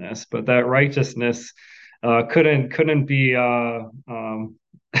righteousness, but that righteousness couldn't be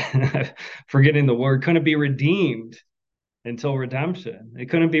forgetting the word, couldn't be redeemed until redemption. It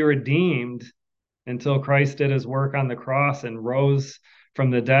couldn't be redeemed until Christ did his work on the cross and rose from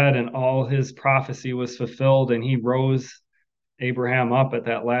the dead, and all his prophecy was fulfilled, and he rose Abraham up at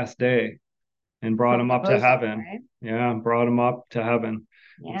that last day and brought from him the up to bosom, heaven. right? Yeah, brought him up to heaven.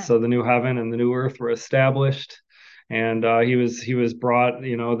 And Yeah. so the new heaven and the new earth were established, and he was brought.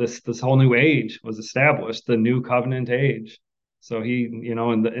 You know, this whole new age was established, the new covenant age. So he, you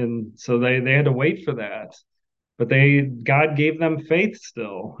know, and so they had to wait for that, but God gave them faith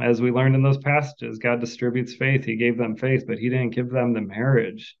still, as we learned in those passages. God distributes faith. He gave them faith, but he didn't give them the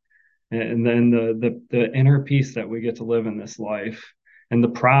marriage and then the inner peace that we get to live in this life and the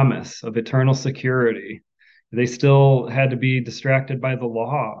promise of eternal security. They still had to be distracted by the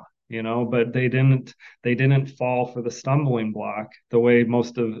law. but they didn't fall for the stumbling block the way a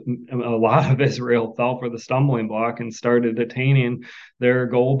lot of Israel fell for the stumbling block and started attaining their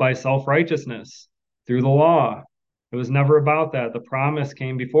goal by self-righteousness through the law. It was never about that. The promise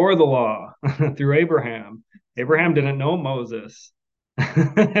came before the law through Abraham. Abraham didn't know Moses.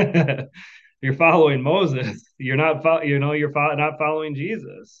 You're following Moses. You're not, not following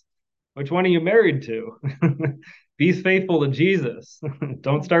Jesus. Which one are you married to? Be faithful to Jesus.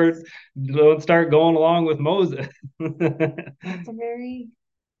 don't start, don't start going along with Moses. That's a very,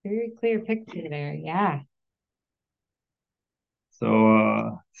 very clear picture there. Yeah.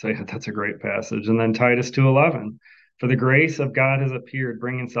 So yeah, that's a great passage. And then Titus 2:11, for the grace of God has appeared,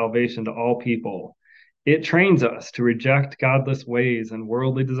 bringing salvation to all people. It trains us to reject godless ways and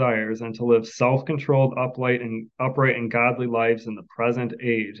worldly desires and to live self-controlled, upright and godly lives in the present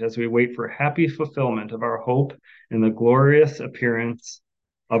age as we wait for happy fulfillment of our hope in the glorious appearance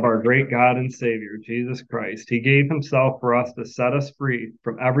of our great God and Savior, Jesus Christ. He gave himself for us to set us free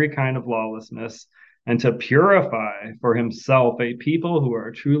from every kind of lawlessness and to purify for himself a people who are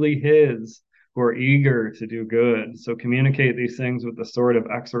truly his, who are eager to do good. So communicate these things with the sort of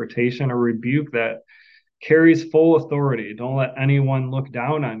exhortation or rebuke that carries full authority. Don't let anyone look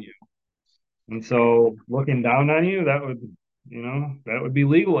down on you. And so looking down on you, that would be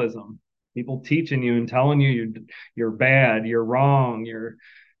legalism. People teaching you and telling you you're bad, you're wrong, you're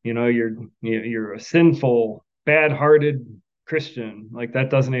a sinful, bad-hearted Christian. Like that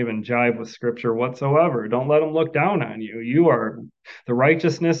doesn't even jive with scripture whatsoever. Don't let them look down on you. You are the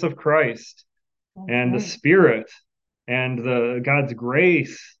righteousness of Christ. That's and right. the Spirit and the God's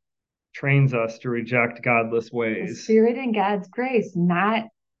grace trains us to reject godless The ways. Spirit and God's grace, not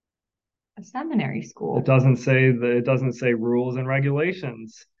a seminary It school. doesn't say rules and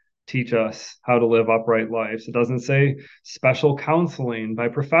regulations teach us how to live upright lives. It doesn't say special counseling by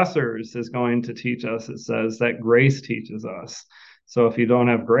professors is going to teach us. It says that grace teaches us. So if you don't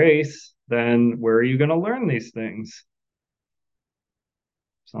have grace, then where are you going to learn these things?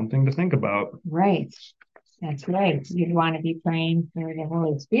 Something to think about. Right. That's right. You'd want to be praying for the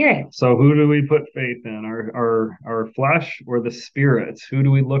Holy Spirit. So who do we put faith in? Our flesh or the spirit? Who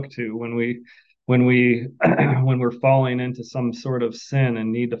do we look to when we when we're falling into some sort of sin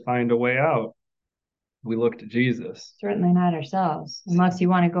and need to find a way out? We look to Jesus. Certainly not ourselves, unless you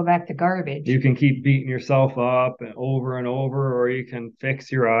want to go back to garbage. You can keep beating yourself up and over, or you can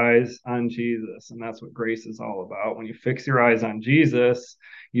fix your eyes on Jesus. And that's what grace is all about. When you fix your eyes on Jesus,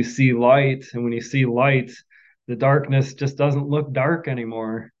 you see light. And when you see light, the darkness just doesn't look dark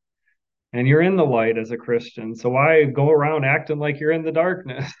anymore. And you're in the light as a Christian. So why go around acting like you're in the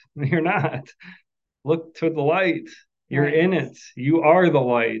darkness? You're not. Look to the light. You're Right. in it. You are the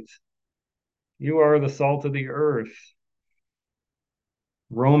light. You are the salt of the earth.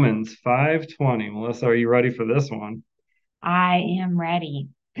 Romans 5:20. Melissa, are you ready for this one? I am ready.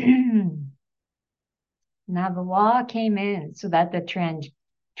 Now the law came in so that the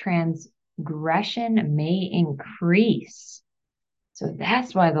transgression may increase. So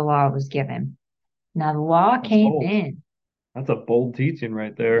that's why the law was given. Now the law That's came bold. in. That's a bold teaching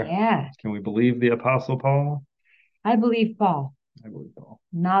right there. Yeah, Can we believe the Apostle Paul? I believe Paul. I believe Paul.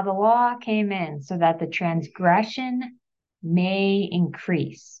 Now the law came in so that the transgression may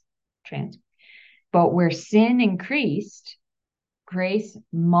increase. But where sin increased, grace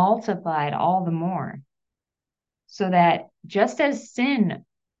multiplied all the more. So that just as sin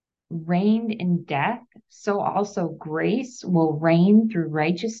reigned in death, so also grace will reign through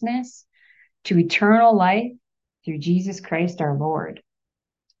righteousness to eternal life through Jesus Christ our Lord.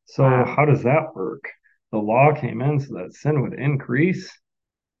 So Wow. how does that work? The law came in so that sin would increase.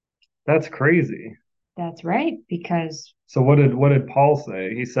 That's crazy. That's right, because So what did Paul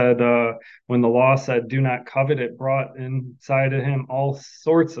say? He said when the law said do not covet, it brought inside of him all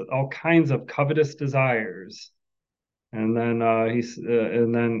kinds of covetous desires. And then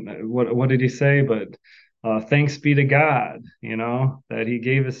what did he say? But thanks be to God, that he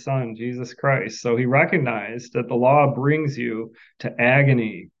gave his son Jesus Christ. So he recognized that the law brings you to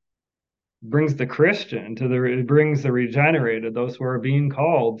agony, brings the Christian it brings the regenerated, those who are being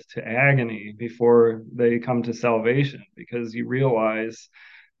called to agony before they come to salvation, because you realize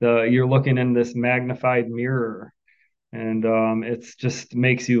you're looking in this magnified mirror, and it's just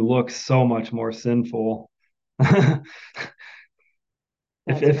makes you look so much more sinful. if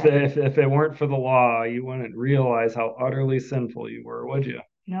that's if, right. if it weren't for the law, you wouldn't realize how utterly sinful you were, would you?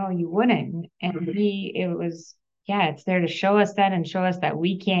 No, you wouldn't. And it's there to show us that and show us that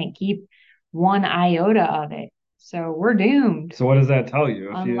we can't keep one iota of it. So we're doomed So what does that tell you?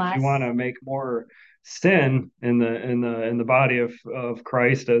 If you want unless, to make more sin in the body of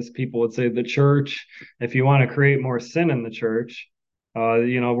Christ, as people would say, the church, if you want to create more sin in the church,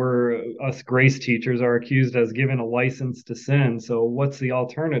 we're us grace teachers are accused as giving a license to sin. So what's the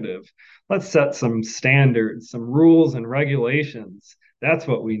alternative? Let's set some standards, some rules and regulations. That's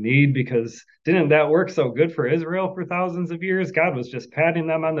what we need because didn't that work so good for Israel for thousands of years? God was just patting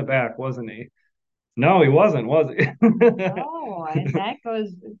them on the back, wasn't he? No, he wasn't, was he? no, and that goes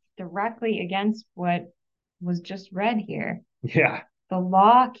directly against what was just read here. Yeah. The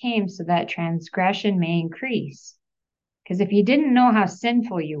law came so that transgression may increase. Because if you didn't know how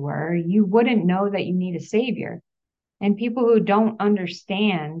sinful you were, you wouldn't know that you need a savior. And people who don't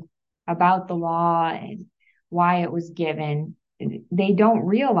understand about the law and why it was given, they don't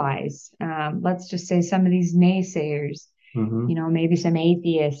realize. Let's just say some of these naysayers, Hmm. maybe some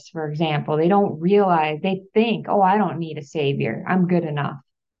atheists, for example, they don't realize, they think, oh, I don't need a savior. I'm good enough.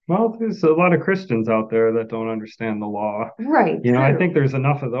 Well, there's a lot of Christians out there that don't understand the law. Right, I think true. there's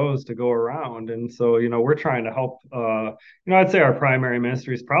enough of those to go around. And so, we're trying to help. I'd say our primary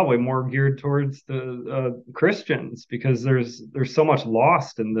ministry is probably more geared towards the Christians because there's so much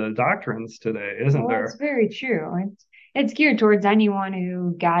lost in the doctrines today, isn't Well, that's there? very true. It's geared towards anyone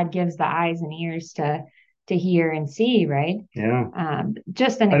who God gives the eyes and ears to hear and see, right? Yeah.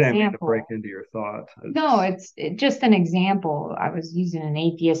 Just an I didn't mean to break example. into your thought. No, It's just an example. I was using an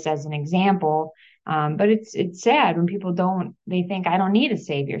atheist as an example, but it's sad when people don't. They think I don't need a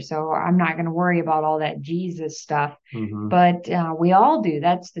savior, so I'm not going to worry about all that Jesus stuff. hmm But we all do.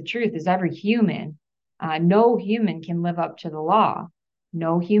 That's the truth. Is every human, no human can live up to the law.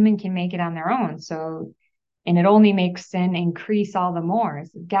 No human can make it on their own. So, and it only makes sin increase all the more.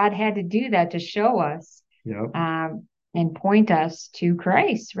 So God had to do that to show us Yep. and point us to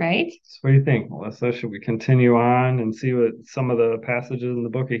Christ, right? So what do you think, Melissa? Should we continue on and see what some of the passages in the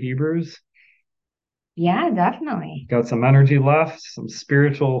book of Hebrews? Yeah, definitely. Got some energy left, some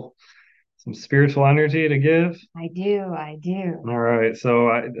spiritual energy to give. I do. I do. All right. So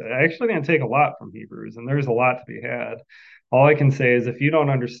I actually didn't take a lot from Hebrews, and there's a lot to be had. All I can say is if you don't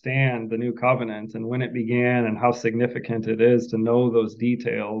understand the new covenant and when it began and how significant it is to know those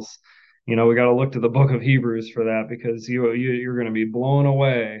details, we got to look to the book of Hebrews for that because you're going to be blown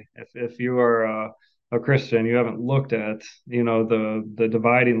away if you are a Christian. You haven't looked at the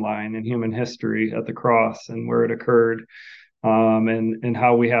dividing line in human history at the cross and where it occurred, and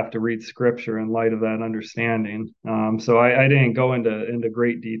how we have to read scripture in light of that understanding. So I didn't go into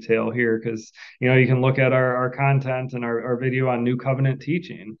great detail here because you can look at our content and our video on New Covenant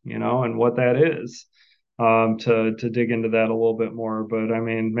teaching, and what that is. To dig into that a little bit more, but I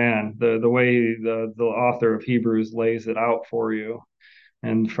mean, man, the way the author of Hebrews lays it out for you,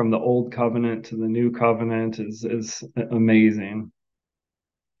 and from the old covenant to the new covenant is amazing.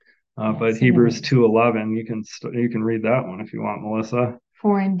 But Yes, it Hebrews is. 2:11, you can read that one if you want, Melissa.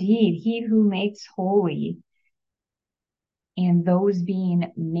 For indeed, he who makes holy and those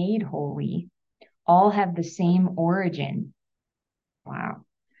being made holy all have the same origin. Wow.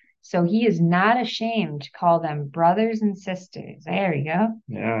 So he is not ashamed to call them brothers and sisters. There you go.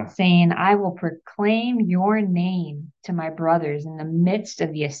 Yeah, Saying, I will proclaim your name to my brothers in the midst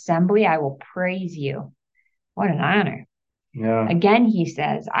of the assembly. I will praise you. What an honor. yeah. Again, he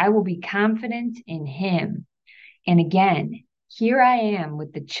says, I will be confident in him. And again, here I am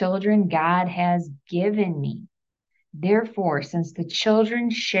with the children God has given me. Therefore, since the children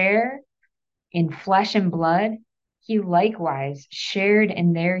share in flesh and blood, he likewise shared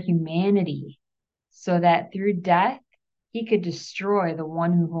in their humanity, so that through death he could destroy the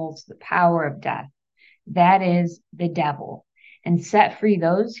one who holds the power of death, that is, the devil, and set free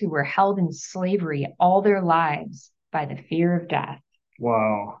those who were held in slavery all their lives by the fear of death.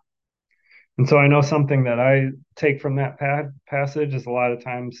 Wow. And so I know something that I take from that passage is a lot of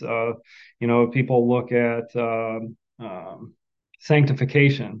times, people look at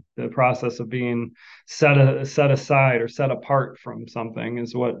sanctification, the process of being set aside or set apart from something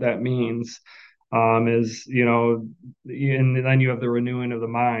is what that means. Is and then you have the renewing of the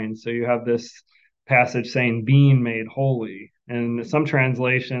mind. So you have this passage saying being made holy, and some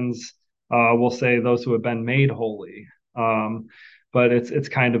translations will say those who have been made holy. Um, but it's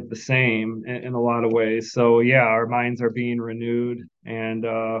kind of the same in a lot of ways. So yeah, our minds are being renewed, and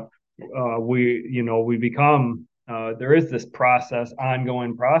we become. There is this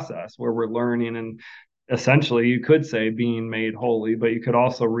ongoing process where we're learning, and essentially you could say being made holy, but you could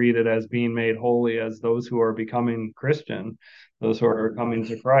also read it as being made holy as those who are becoming Christian, those who are coming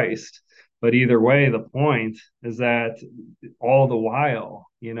to Christ. But either way, the point is that all the while,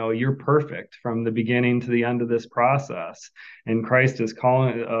 you're perfect from the beginning to the end of this process. And Christ is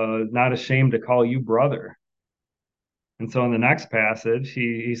calling, not ashamed to call you brother. And so in the next passage,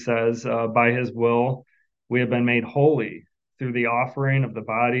 he says, by his will, we have been made holy through the offering of the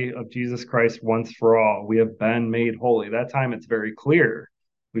body of Jesus Christ once for all. We have been made holy. That time it's very clear.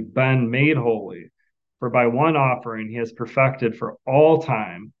 We've been made holy. For by one offering, he has perfected for all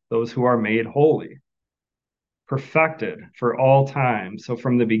time those who are made holy. Perfected for all time. So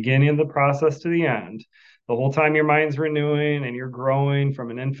from the beginning of the process to the end, the whole time your mind's renewing and you're growing from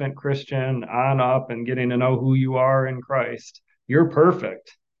an infant Christian on up and getting to know who you are in Christ, you're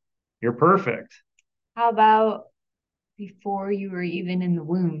perfect. You're perfect. How about before you were even in the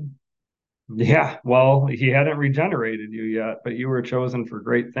womb? Yeah, well, he hadn't regenerated you yet, but you were chosen for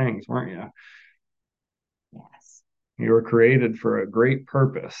great things, weren't you? Yes, You were created for a great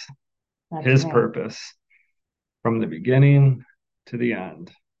purpose, that's his right. purpose, from the beginning to the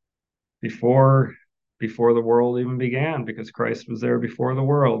end. Before before the world even began, because Christ was there before the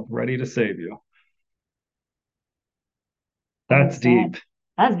world, ready to save you. Well That's said. deep.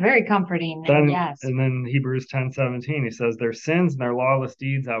 That's very comforting. And Then yes, and then Hebrews 10:17, he says, their sins and their lawless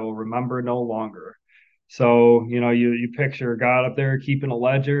deeds I will remember no longer. So, you picture God up there keeping a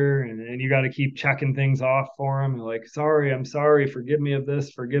ledger and you got to keep checking things off for him. You're like, sorry, I'm sorry, forgive me of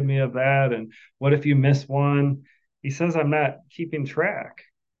this, forgive me of that. And what if you miss one? He says, I'm not keeping track.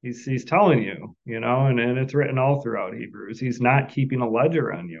 He's telling you, and it's written all throughout Hebrews. He's not keeping a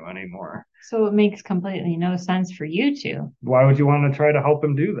ledger on you anymore. so it makes completely no sense for you to. Why would you want to try to help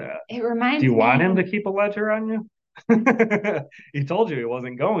him do that? It Do reminds you want me him of, to keep a ledger on you? He told you he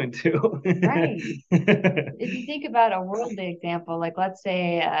wasn't going to. right. If you think about a worldly example, like let's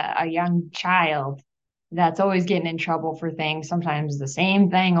say a young child that's always getting in trouble for things, sometimes the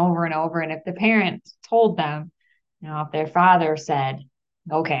same thing over and over. And if the parents told them, if their father said,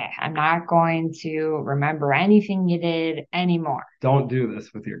 okay, I'm not going to remember anything you did anymore. Don't do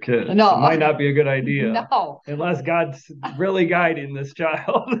this with your kids. It No, might not be a good idea no, unless God's really guiding this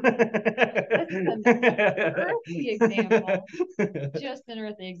child. this is an earthly example, just an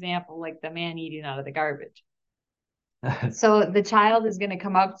earthly example, like the man eating out of the garbage. So the child is going to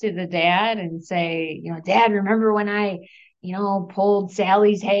come up to the dad and say, Dad, remember when I, pulled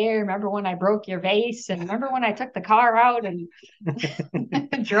Sally's hair? Remember when I broke your vase? And remember when I took the car out and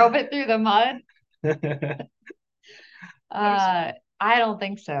drove it through the mud? I don't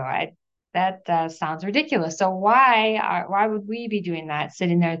think so. That sounds ridiculous. So why would we be doing that?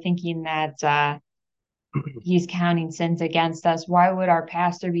 Sitting there thinking that he's counting sins against us. Why would our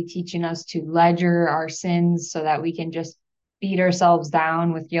pastor be teaching us to ledger our sins so that we can just beat ourselves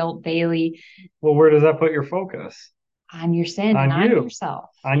down with guilt daily Well, where does that put your focus? on your sin and On on you. yourself?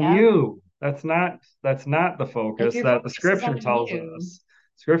 On Yeah. you. That's not the If focus your that the focus is scripture on tells you, us.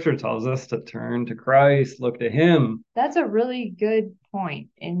 Scripture tells us to turn to Christ, look to him. that's a really good point.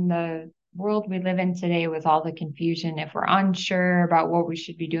 In the world we live in today with all the confusion, if we're unsure about what we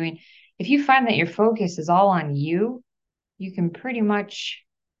should be doing, if you find that your focus is all on you, you can pretty much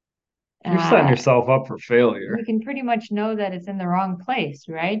You're setting uh, yourself up for failure. you can pretty much know that it's in the wrong place,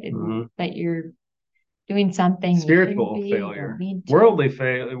 right? Mhm. That you're doing something you shouldn't Spiritual be, you don't failure. need to.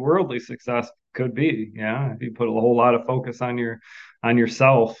 Worldly success could be, yeah. If you put a whole lot of focus on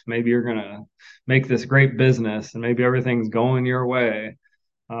yourself, maybe you're gonna make this great business and maybe everything's going your way.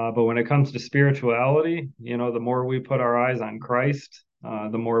 But when it comes to spirituality, the more we put our eyes on Christ,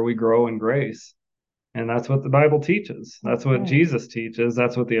 the more we grow in grace. And that's what the Bible teaches. That's That's what right. Jesus teaches.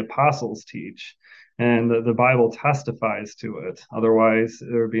 That's what the apostles teach. And the Bible testifies to it. Otherwise,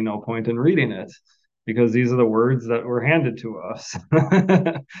 there would be no point in reading it because these are the words that were handed to us.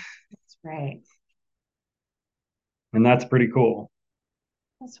 That's right. And that's pretty cool.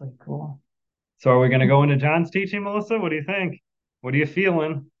 That's really cool. So, are we going to go into John's teaching, Melissa? What do you think? What are you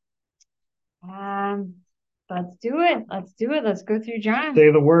feeling? Um, let's do it. Let's do it. Let's go through John.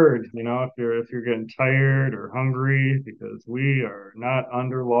 Say the word, if you're getting tired or hungry, because we are not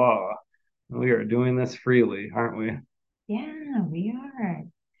under law. We are doing this freely, aren't we? Yeah, we are.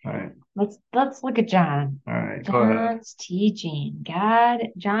 All right. Let's look at John. All right. Go ahead. John's teaching. God,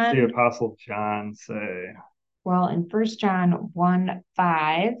 What's the John, Apostle John say? well, in First John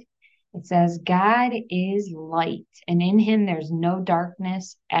 1:5, it says, God is light, and in him there's no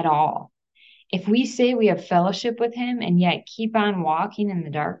darkness at all. If we say we have fellowship with him and yet keep on walking in the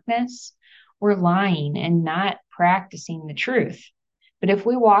darkness, we're lying and not practicing the truth. But if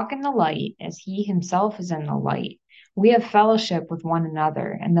we walk in the light as he himself is in the light, we have fellowship with one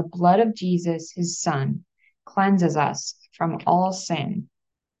another, and the blood of Jesus, his son, cleanses us from all sin.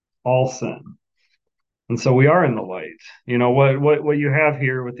 all sin. And so we are in the light. You know what you have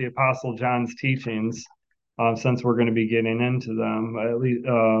here with the Apostle John's teachings, since we're going to be getting into them, at least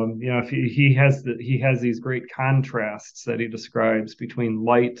you know, if he has these great contrasts that he describes between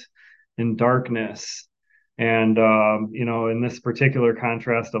light and darkness, and you know, in this particular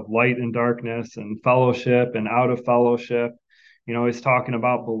contrast of light and darkness and fellowship and out of fellowship, you know, he's talking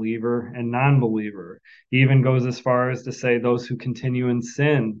about believer and non-believer. He even goes as far as to say those who continue in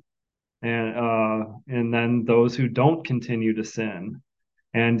sin, and then those who don't continue to sin.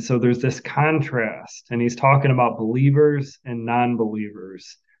 And so there's this contrast, and he's talking about believers and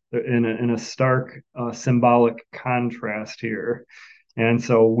non-believers in a stark symbolic contrast here. And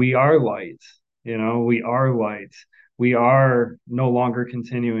so we are light, you know, we are light. We are no longer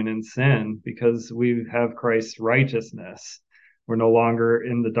continuing in sin because we have Christ's righteousness. We're no longer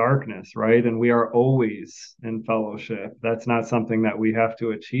in the darkness, right? And we are always in fellowship. That's not something that we have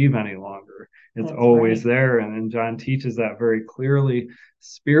to achieve any longer. It's That's always right. there. And John teaches that very clearly,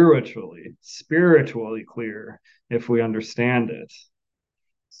 spiritually clear if we understand it.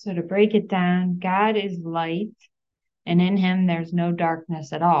 So to break it down, God is light, and in him there's no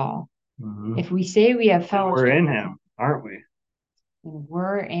darkness at all. Mm-hmm. If we say we have And we're fellowship in with him, him aren't we? and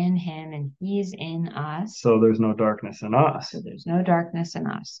we're in him and he's in us, So there's no darkness in us. so there's no darkness in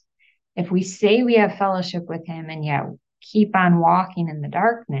us. If we say we have fellowship with him and yet keep on walking in the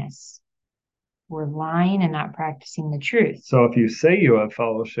darkness, we're lying and not practicing the truth. So if you say you have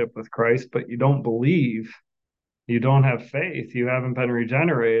fellowship with Christ, but you don't believe, you don't have faith, you haven't been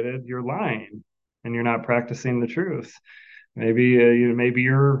regenerated, you're lying and you're not practicing the truth. Maybe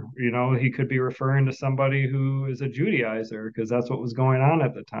you're, you know, he could be referring to somebody who is a Judaizer because that's what was going on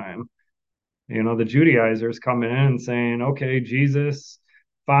at the time. You know, the Judaizers coming in and saying, okay, Jesus,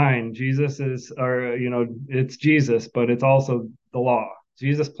 fine, Jesus is, or, you know, it's Jesus, but it's also the law.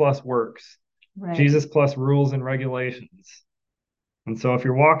 Jesus plus works, Right. Jesus plus rules and regulations. And so if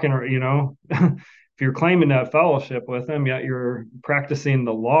you're walking, you know, if you're claiming that fellowship with him, yet you're practicing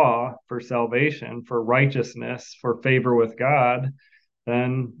the law for salvation, for righteousness, for favor with God,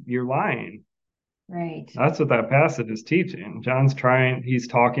 then you're lying. Right. That's what that passage is teaching. He's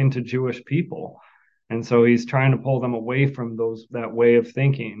talking to Jewish people. And so he's trying to pull them away from that way of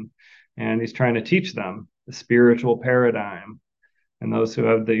thinking. And he's trying to teach them the spiritual paradigm. And those who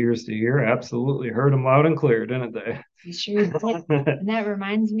have the ears to hear absolutely heard him loud and clear, didn't they? You sure did. And that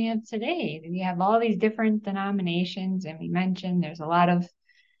reminds me of today. We have all these different denominations, and we mentioned there's a lot of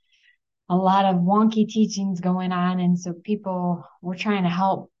wonky teachings going on. And so we're trying to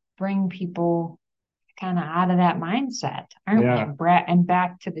help bring people kind of out of that mindset, aren't we? Yeah. And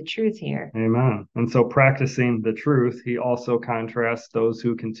back to the truth here. Amen. And so practicing the truth, he also contrasts those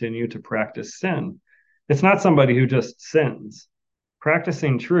who continue to practice sin. It's not somebody who just sins.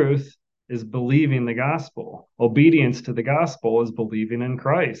 Practicing truth is believing the gospel. Obedience to the gospel is believing in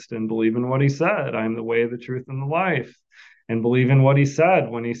Christ and believing what he said. I am the way, the truth, and the life. And believe in what he said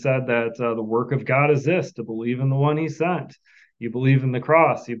when he said that the work of God is this, to believe in the one he sent. You believe in the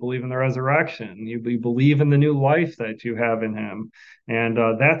cross, you believe in the resurrection, you believe in the new life that you have in him. And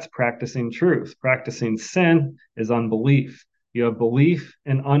that's practicing truth. Practicing sin is unbelief. You have belief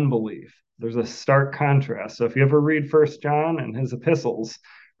and unbelief. There's a stark contrast. So if you ever read First John and his epistles,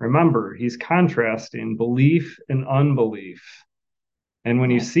 remember he's contrasting belief and unbelief. And when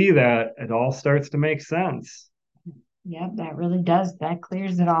you Yep. see that, it all starts to make sense. Yep, that really does. That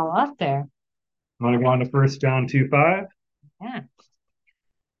clears it all up there. Want to go on to 1 John 2:5? Yeah.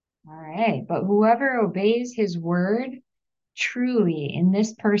 All right. But whoever obeys his word, truly in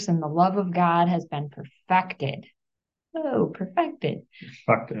this person, the love of God has been perfected. Oh, perfected.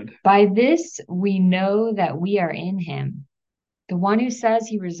 Perfected. By this, we know that we are in him. The one who says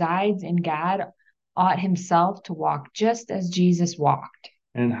he resides in God ought himself to walk just as Jesus walked.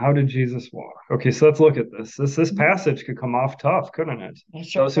 And how did Jesus walk? Okay, so let's look at this. This passage could come off tough, couldn't it? It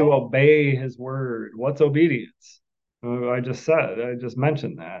sure Those who could. obey his word. What's obedience? I just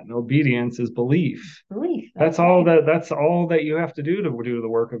mentioned that. And obedience is belief. Belief. That's all that you have to do the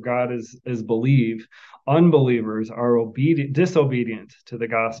work of God is believe. Unbelievers are disobedient to the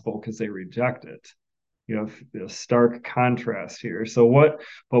gospel because they reject it. You have a stark contrast here.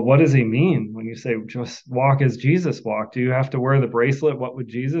 But what does he mean when you say just walk as Jesus walked? Do you have to wear the bracelet? What would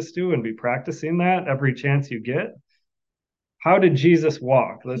Jesus do and be practicing that every chance you get? How did Jesus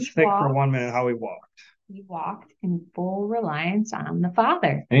walk? Let's think for 1 minute how he walked. He walked in full reliance on the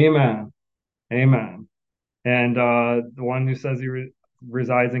Father. Amen. Amen. And the one who says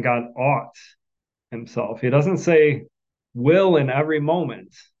resides in God ought himself. He doesn't say will in every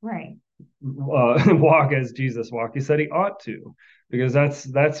moment Right. walk as Jesus walked. He said he ought to. because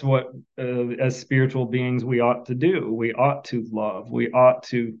that's what as spiritual beings we ought to do. We ought to love. We ought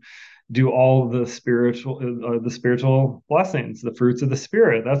to do all the spiritual blessings, the fruits of the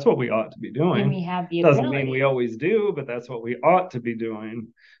spirit. That's what we ought to be And doing. we have the Doesn't mean we ability. always do, but that's what we ought to be doing.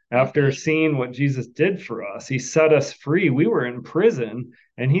 After Okay. seeing what Jesus did for us, he set us free. We were in prison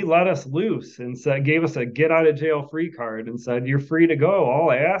and he let us loose and said, gave us a get out of jail free card and said, "You're free to go. All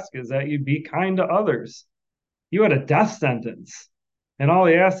I ask is that you be kind to others." You had a death sentence. And all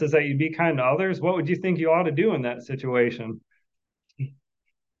he asked is that you be kind to others. What would you think you ought to do in that situation?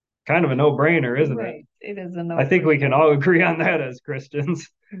 Kind of a no-brainer, isn't it? Right. It is a I think we can no-brainer. all agree on that as Christians.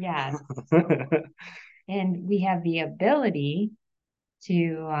 Yes. And we have the ability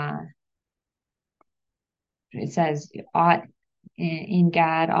to, it says, ought in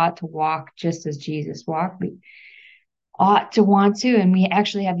God, ought to walk just as Jesus walked. We ought to want to, and we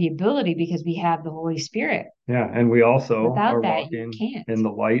actually have the ability because we have the Holy Spirit. Yeah, and we also Without are that, you walking can't. in the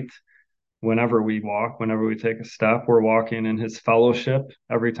light whenever we walk, whenever we take a step. We're walking in his fellowship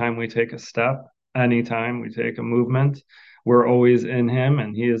every time we take a step, anytime we take a movement. We're always in him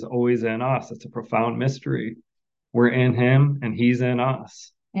and he is always in us. It's a profound mystery. We're in him and he's in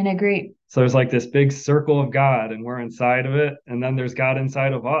us. And a great So there's like this big circle of God and we're inside of it. And then there's God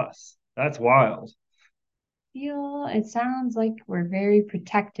inside of us. That's wild. feel, it sounds like we're very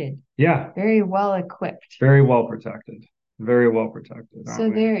protected, Yeah, very well equipped. very well protected. Very well protected, So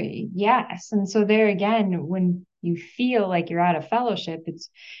aren't we? there, yes. And so there again, when you feel like you're out of fellowship, it's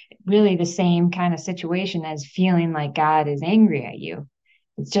really the same kind of situation as feeling like God is angry at you.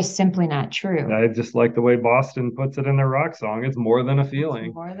 It's just simply not true. I just like the way Boston puts it in their rock song. It's more than a It's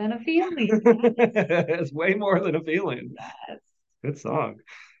feeling. more than a feeling. It's way more than a feeling. Yes. Good song.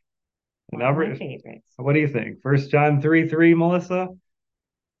 And One of my every, favorites. what do you think? First John 3:3, Melissa?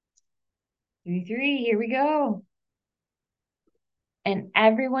 3, here we go. And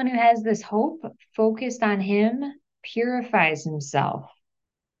everyone who has this hope focused on him purifies himself.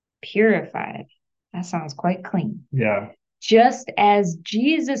 Purified. That sounds quite clean. Yeah. Just as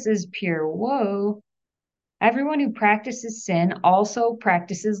Jesus is pure. Whoa. Everyone who practices sin also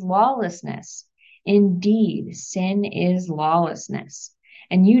practices lawlessness. Indeed, sin is lawlessness.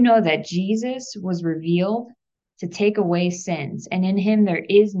 And you know that Jesus was revealed to take away sins, and in him there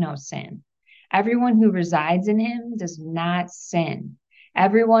is no sin. Everyone who resides in him does not sin.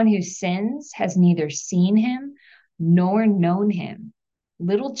 Everyone who sins has neither seen him nor known him.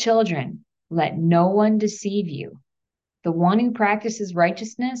 Little children, let no one deceive you. The one who practices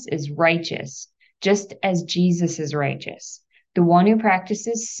righteousness is righteous, just as Jesus is righteous. The one who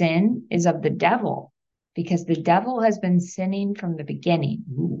practices sin is of the devil, because the devil has been sinning from the beginning.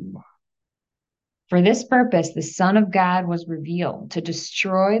 Ooh. For this purpose, the Son of God was revealed to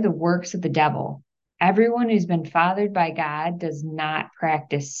destroy the works of the devil. Everyone who's been fathered by God does not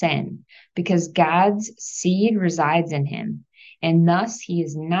practice sin, because God's seed resides in him, and thus he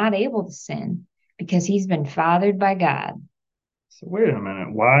is not able to sin because he's been fathered by God. So wait a minute.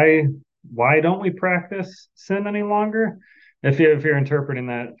 Why don't we practice sin any longer? If you're interpreting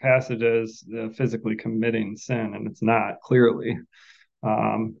that passage as physically committing sin, and it's not clearly,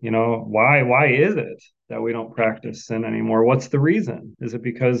 why is it that we don't practice sin anymore? What's the reason? Is it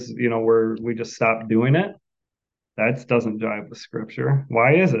because we just stopped doing it? That doesn't jive with scripture.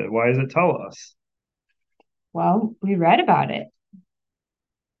 Why is it? Why does it tell us? Well, we read about it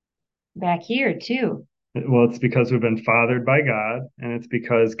back here too. Well, it's because we've been fathered by God, and it's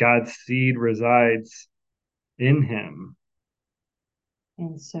because God's seed resides in him,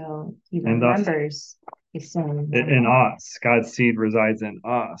 And so he and thus remembers his sin no in more. us. God's seed resides in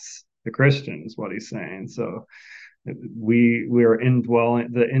us, the Christian, is what he's saying. So we are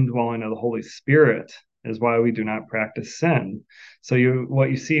indwelling the indwelling of the Holy Spirit is why we do not practice sin. So what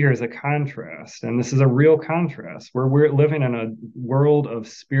you see here is a contrast, and this is a real contrast where we're living in a world of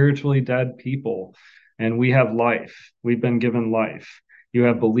spiritually dead people, and we have life. We've been given life. You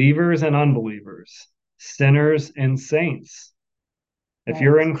have believers and unbelievers, sinners and saints. If Right.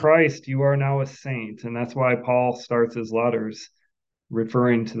 you're in Christ, you are now a saint, and that's why Paul starts his letters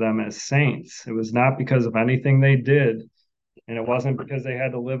referring to them as saints. It was not because of anything they did, and it wasn't because they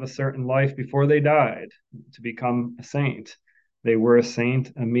had to live a certain life before they died to become a saint. They were a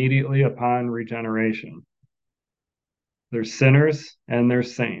saint immediately upon regeneration. There's sinners and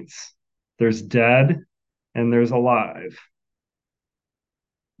there's saints. There's dead and there's alive.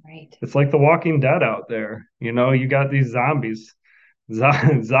 Right. It's like the Walking Dead out there. You got these zombies,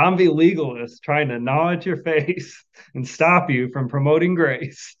 zombie legalists trying to gnaw at your face and stop you from promoting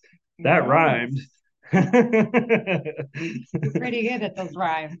grace. That rhymed. Yes. You're pretty good at those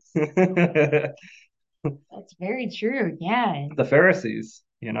rhymes. That's very true. Yeah. The Pharisees,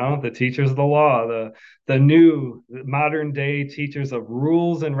 the teachers of the law, the new modern day teachers of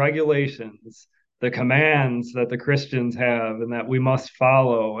rules and regulations, the commands that the Christians have and that we must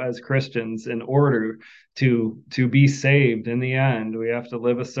follow as Christians in order to be saved in the end. We have to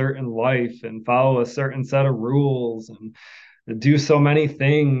live a certain life and follow a certain set of rules and do so many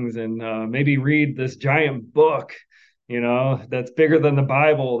things and maybe read this giant book, that's bigger than the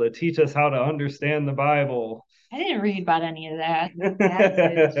Bible to teach us how to understand the Bible. I didn't read about any of that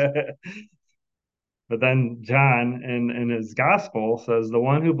passage. But then John in his gospel says, the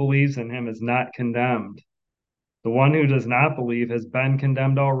one who believes in him is not condemned. The one who does not believe has been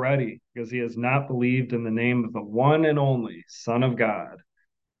condemned already because he has not believed in the name of the one and only Son of God.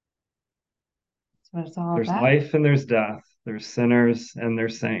 That's what it's all There's about. life and there's death. There's sinners and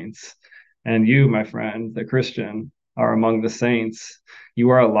there's saints. And you, my friend, the Christian, are among the saints.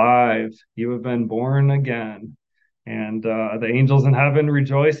 You are alive. You have been born again. And the angels in heaven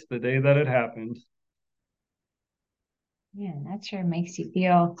rejoiced the day that it happened. Yeah, that sure makes you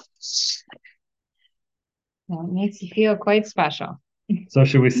feel, well, it makes you feel quite special. So,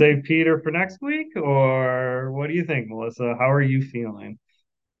 should we save Peter for next week, or what do you think, Melissa? How are you feeling?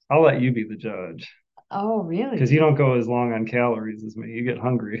 I'll let you be the judge Oh, because you really? don't go as long on calories as me. You get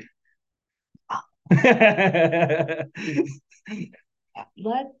hungry.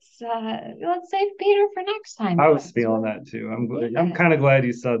 Let's save Peter for next time I then. was feeling that too. I'm Yeah. kind of glad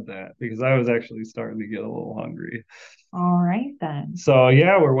you said that because I was actually starting to get a little hungry. All right then. So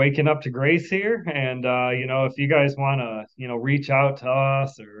yeah, we're waking up to grace here, and if you guys want to, reach out to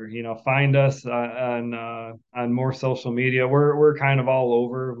us or find us on more social media, we're kind of all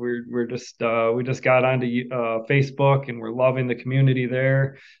over. We're just we just got onto Facebook, and we're loving the community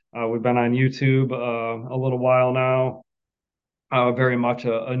there. We've been on YouTube a little while now. Very much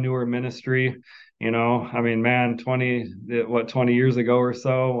a newer ministry. I mean, man, 20 years ago or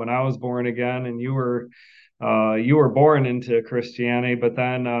so when I was born again, and you were born into Christianity, but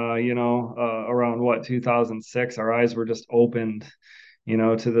then around what 2006, our eyes were just opened,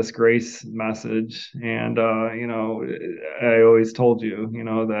 to this grace message. And I always told you,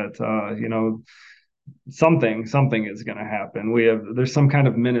 that something is going to happen. There's some kind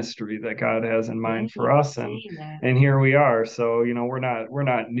of ministry that God has in Yeah, mind for you've us, and seen that. and here we are. So we're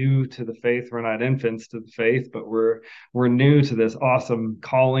not new to the faith, we're not infants to the faith, but we're new to this awesome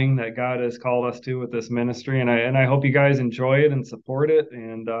calling that God has called us to with this ministry. And I hope you guys enjoy it and support it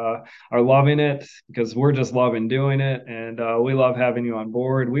and are loving it, because we're just loving doing it, and we love having you on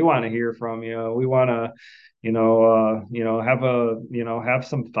board. We want to hear from you. We want to have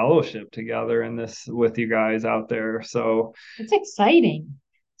some fellowship together in this with you guys out there. So It's exciting.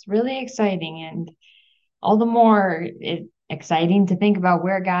 It's really exciting, and all the more exciting to think about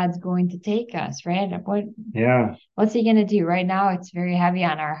where God's going to take us, right? yeah. What's he going to do? Right now, it's very heavy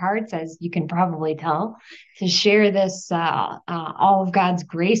on our hearts, as you can probably tell, to share this all of God's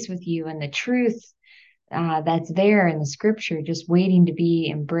grace with you and the truth that's there in the scripture, just waiting to be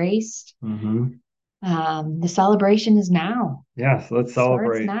embraced. Mm-hmm. The celebration is now. Yes, let's It starts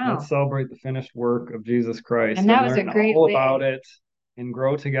celebrate. Let's now. celebrate the finished work of Jesus Christ And and that was a learn great all about way. it and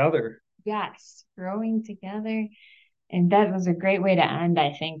grow together. Yes, growing together. And that was a great way to end,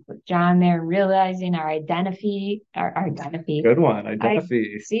 I think, with John there, realizing our identity, our identity. Good one. I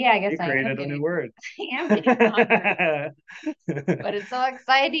Identity. see, I guess You I am created a new getting, word. I am getting hungry. But it's so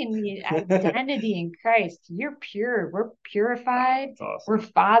exciting, the identity in Christ. You're pure. We're purified. That's We're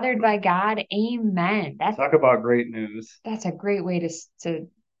awesome. fathered by God. Amen. Talk about great news. That's a great way to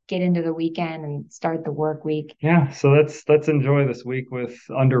get into the weekend and start the work week. Yeah, so let's enjoy this week with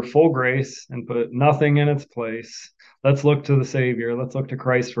under full grace and put nothing in its place. Let's look to the Savior. Let's look to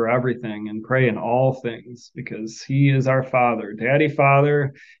Christ for everything and pray in all things because He is our Father. Daddy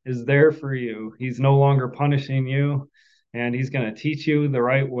Father is there for you. He's no longer punishing you, and He's going to teach you the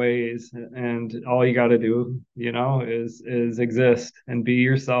right ways. And all you got to do, is exist and be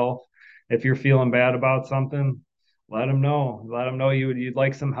yourself. If you're feeling bad about something, let him know. Let him know you'd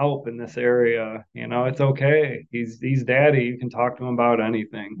like some help in this area. It's okay. He's daddy. You can talk to him about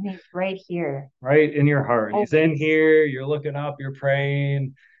anything. And he's right here. Right in your heart. He's in Always. here. You're looking up. You're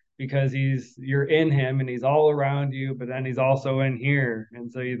praying because you're in him and he's all around you. But then he's also in here.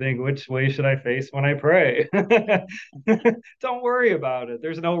 And so you think, which way should I face when I pray? Don't worry about it.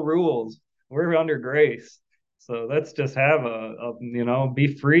 There's no rules. We're under grace. So let's just have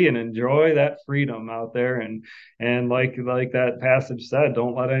be free and enjoy that freedom out there. And like that passage said,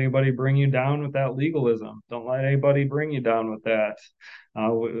 don't let anybody bring you down with that legalism. Don't let anybody bring you down with that.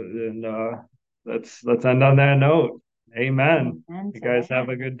 And let's end on that note. Amen. Amen You to guys have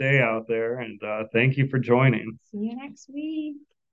that. a good day out there, and thank you for joining. See you next week.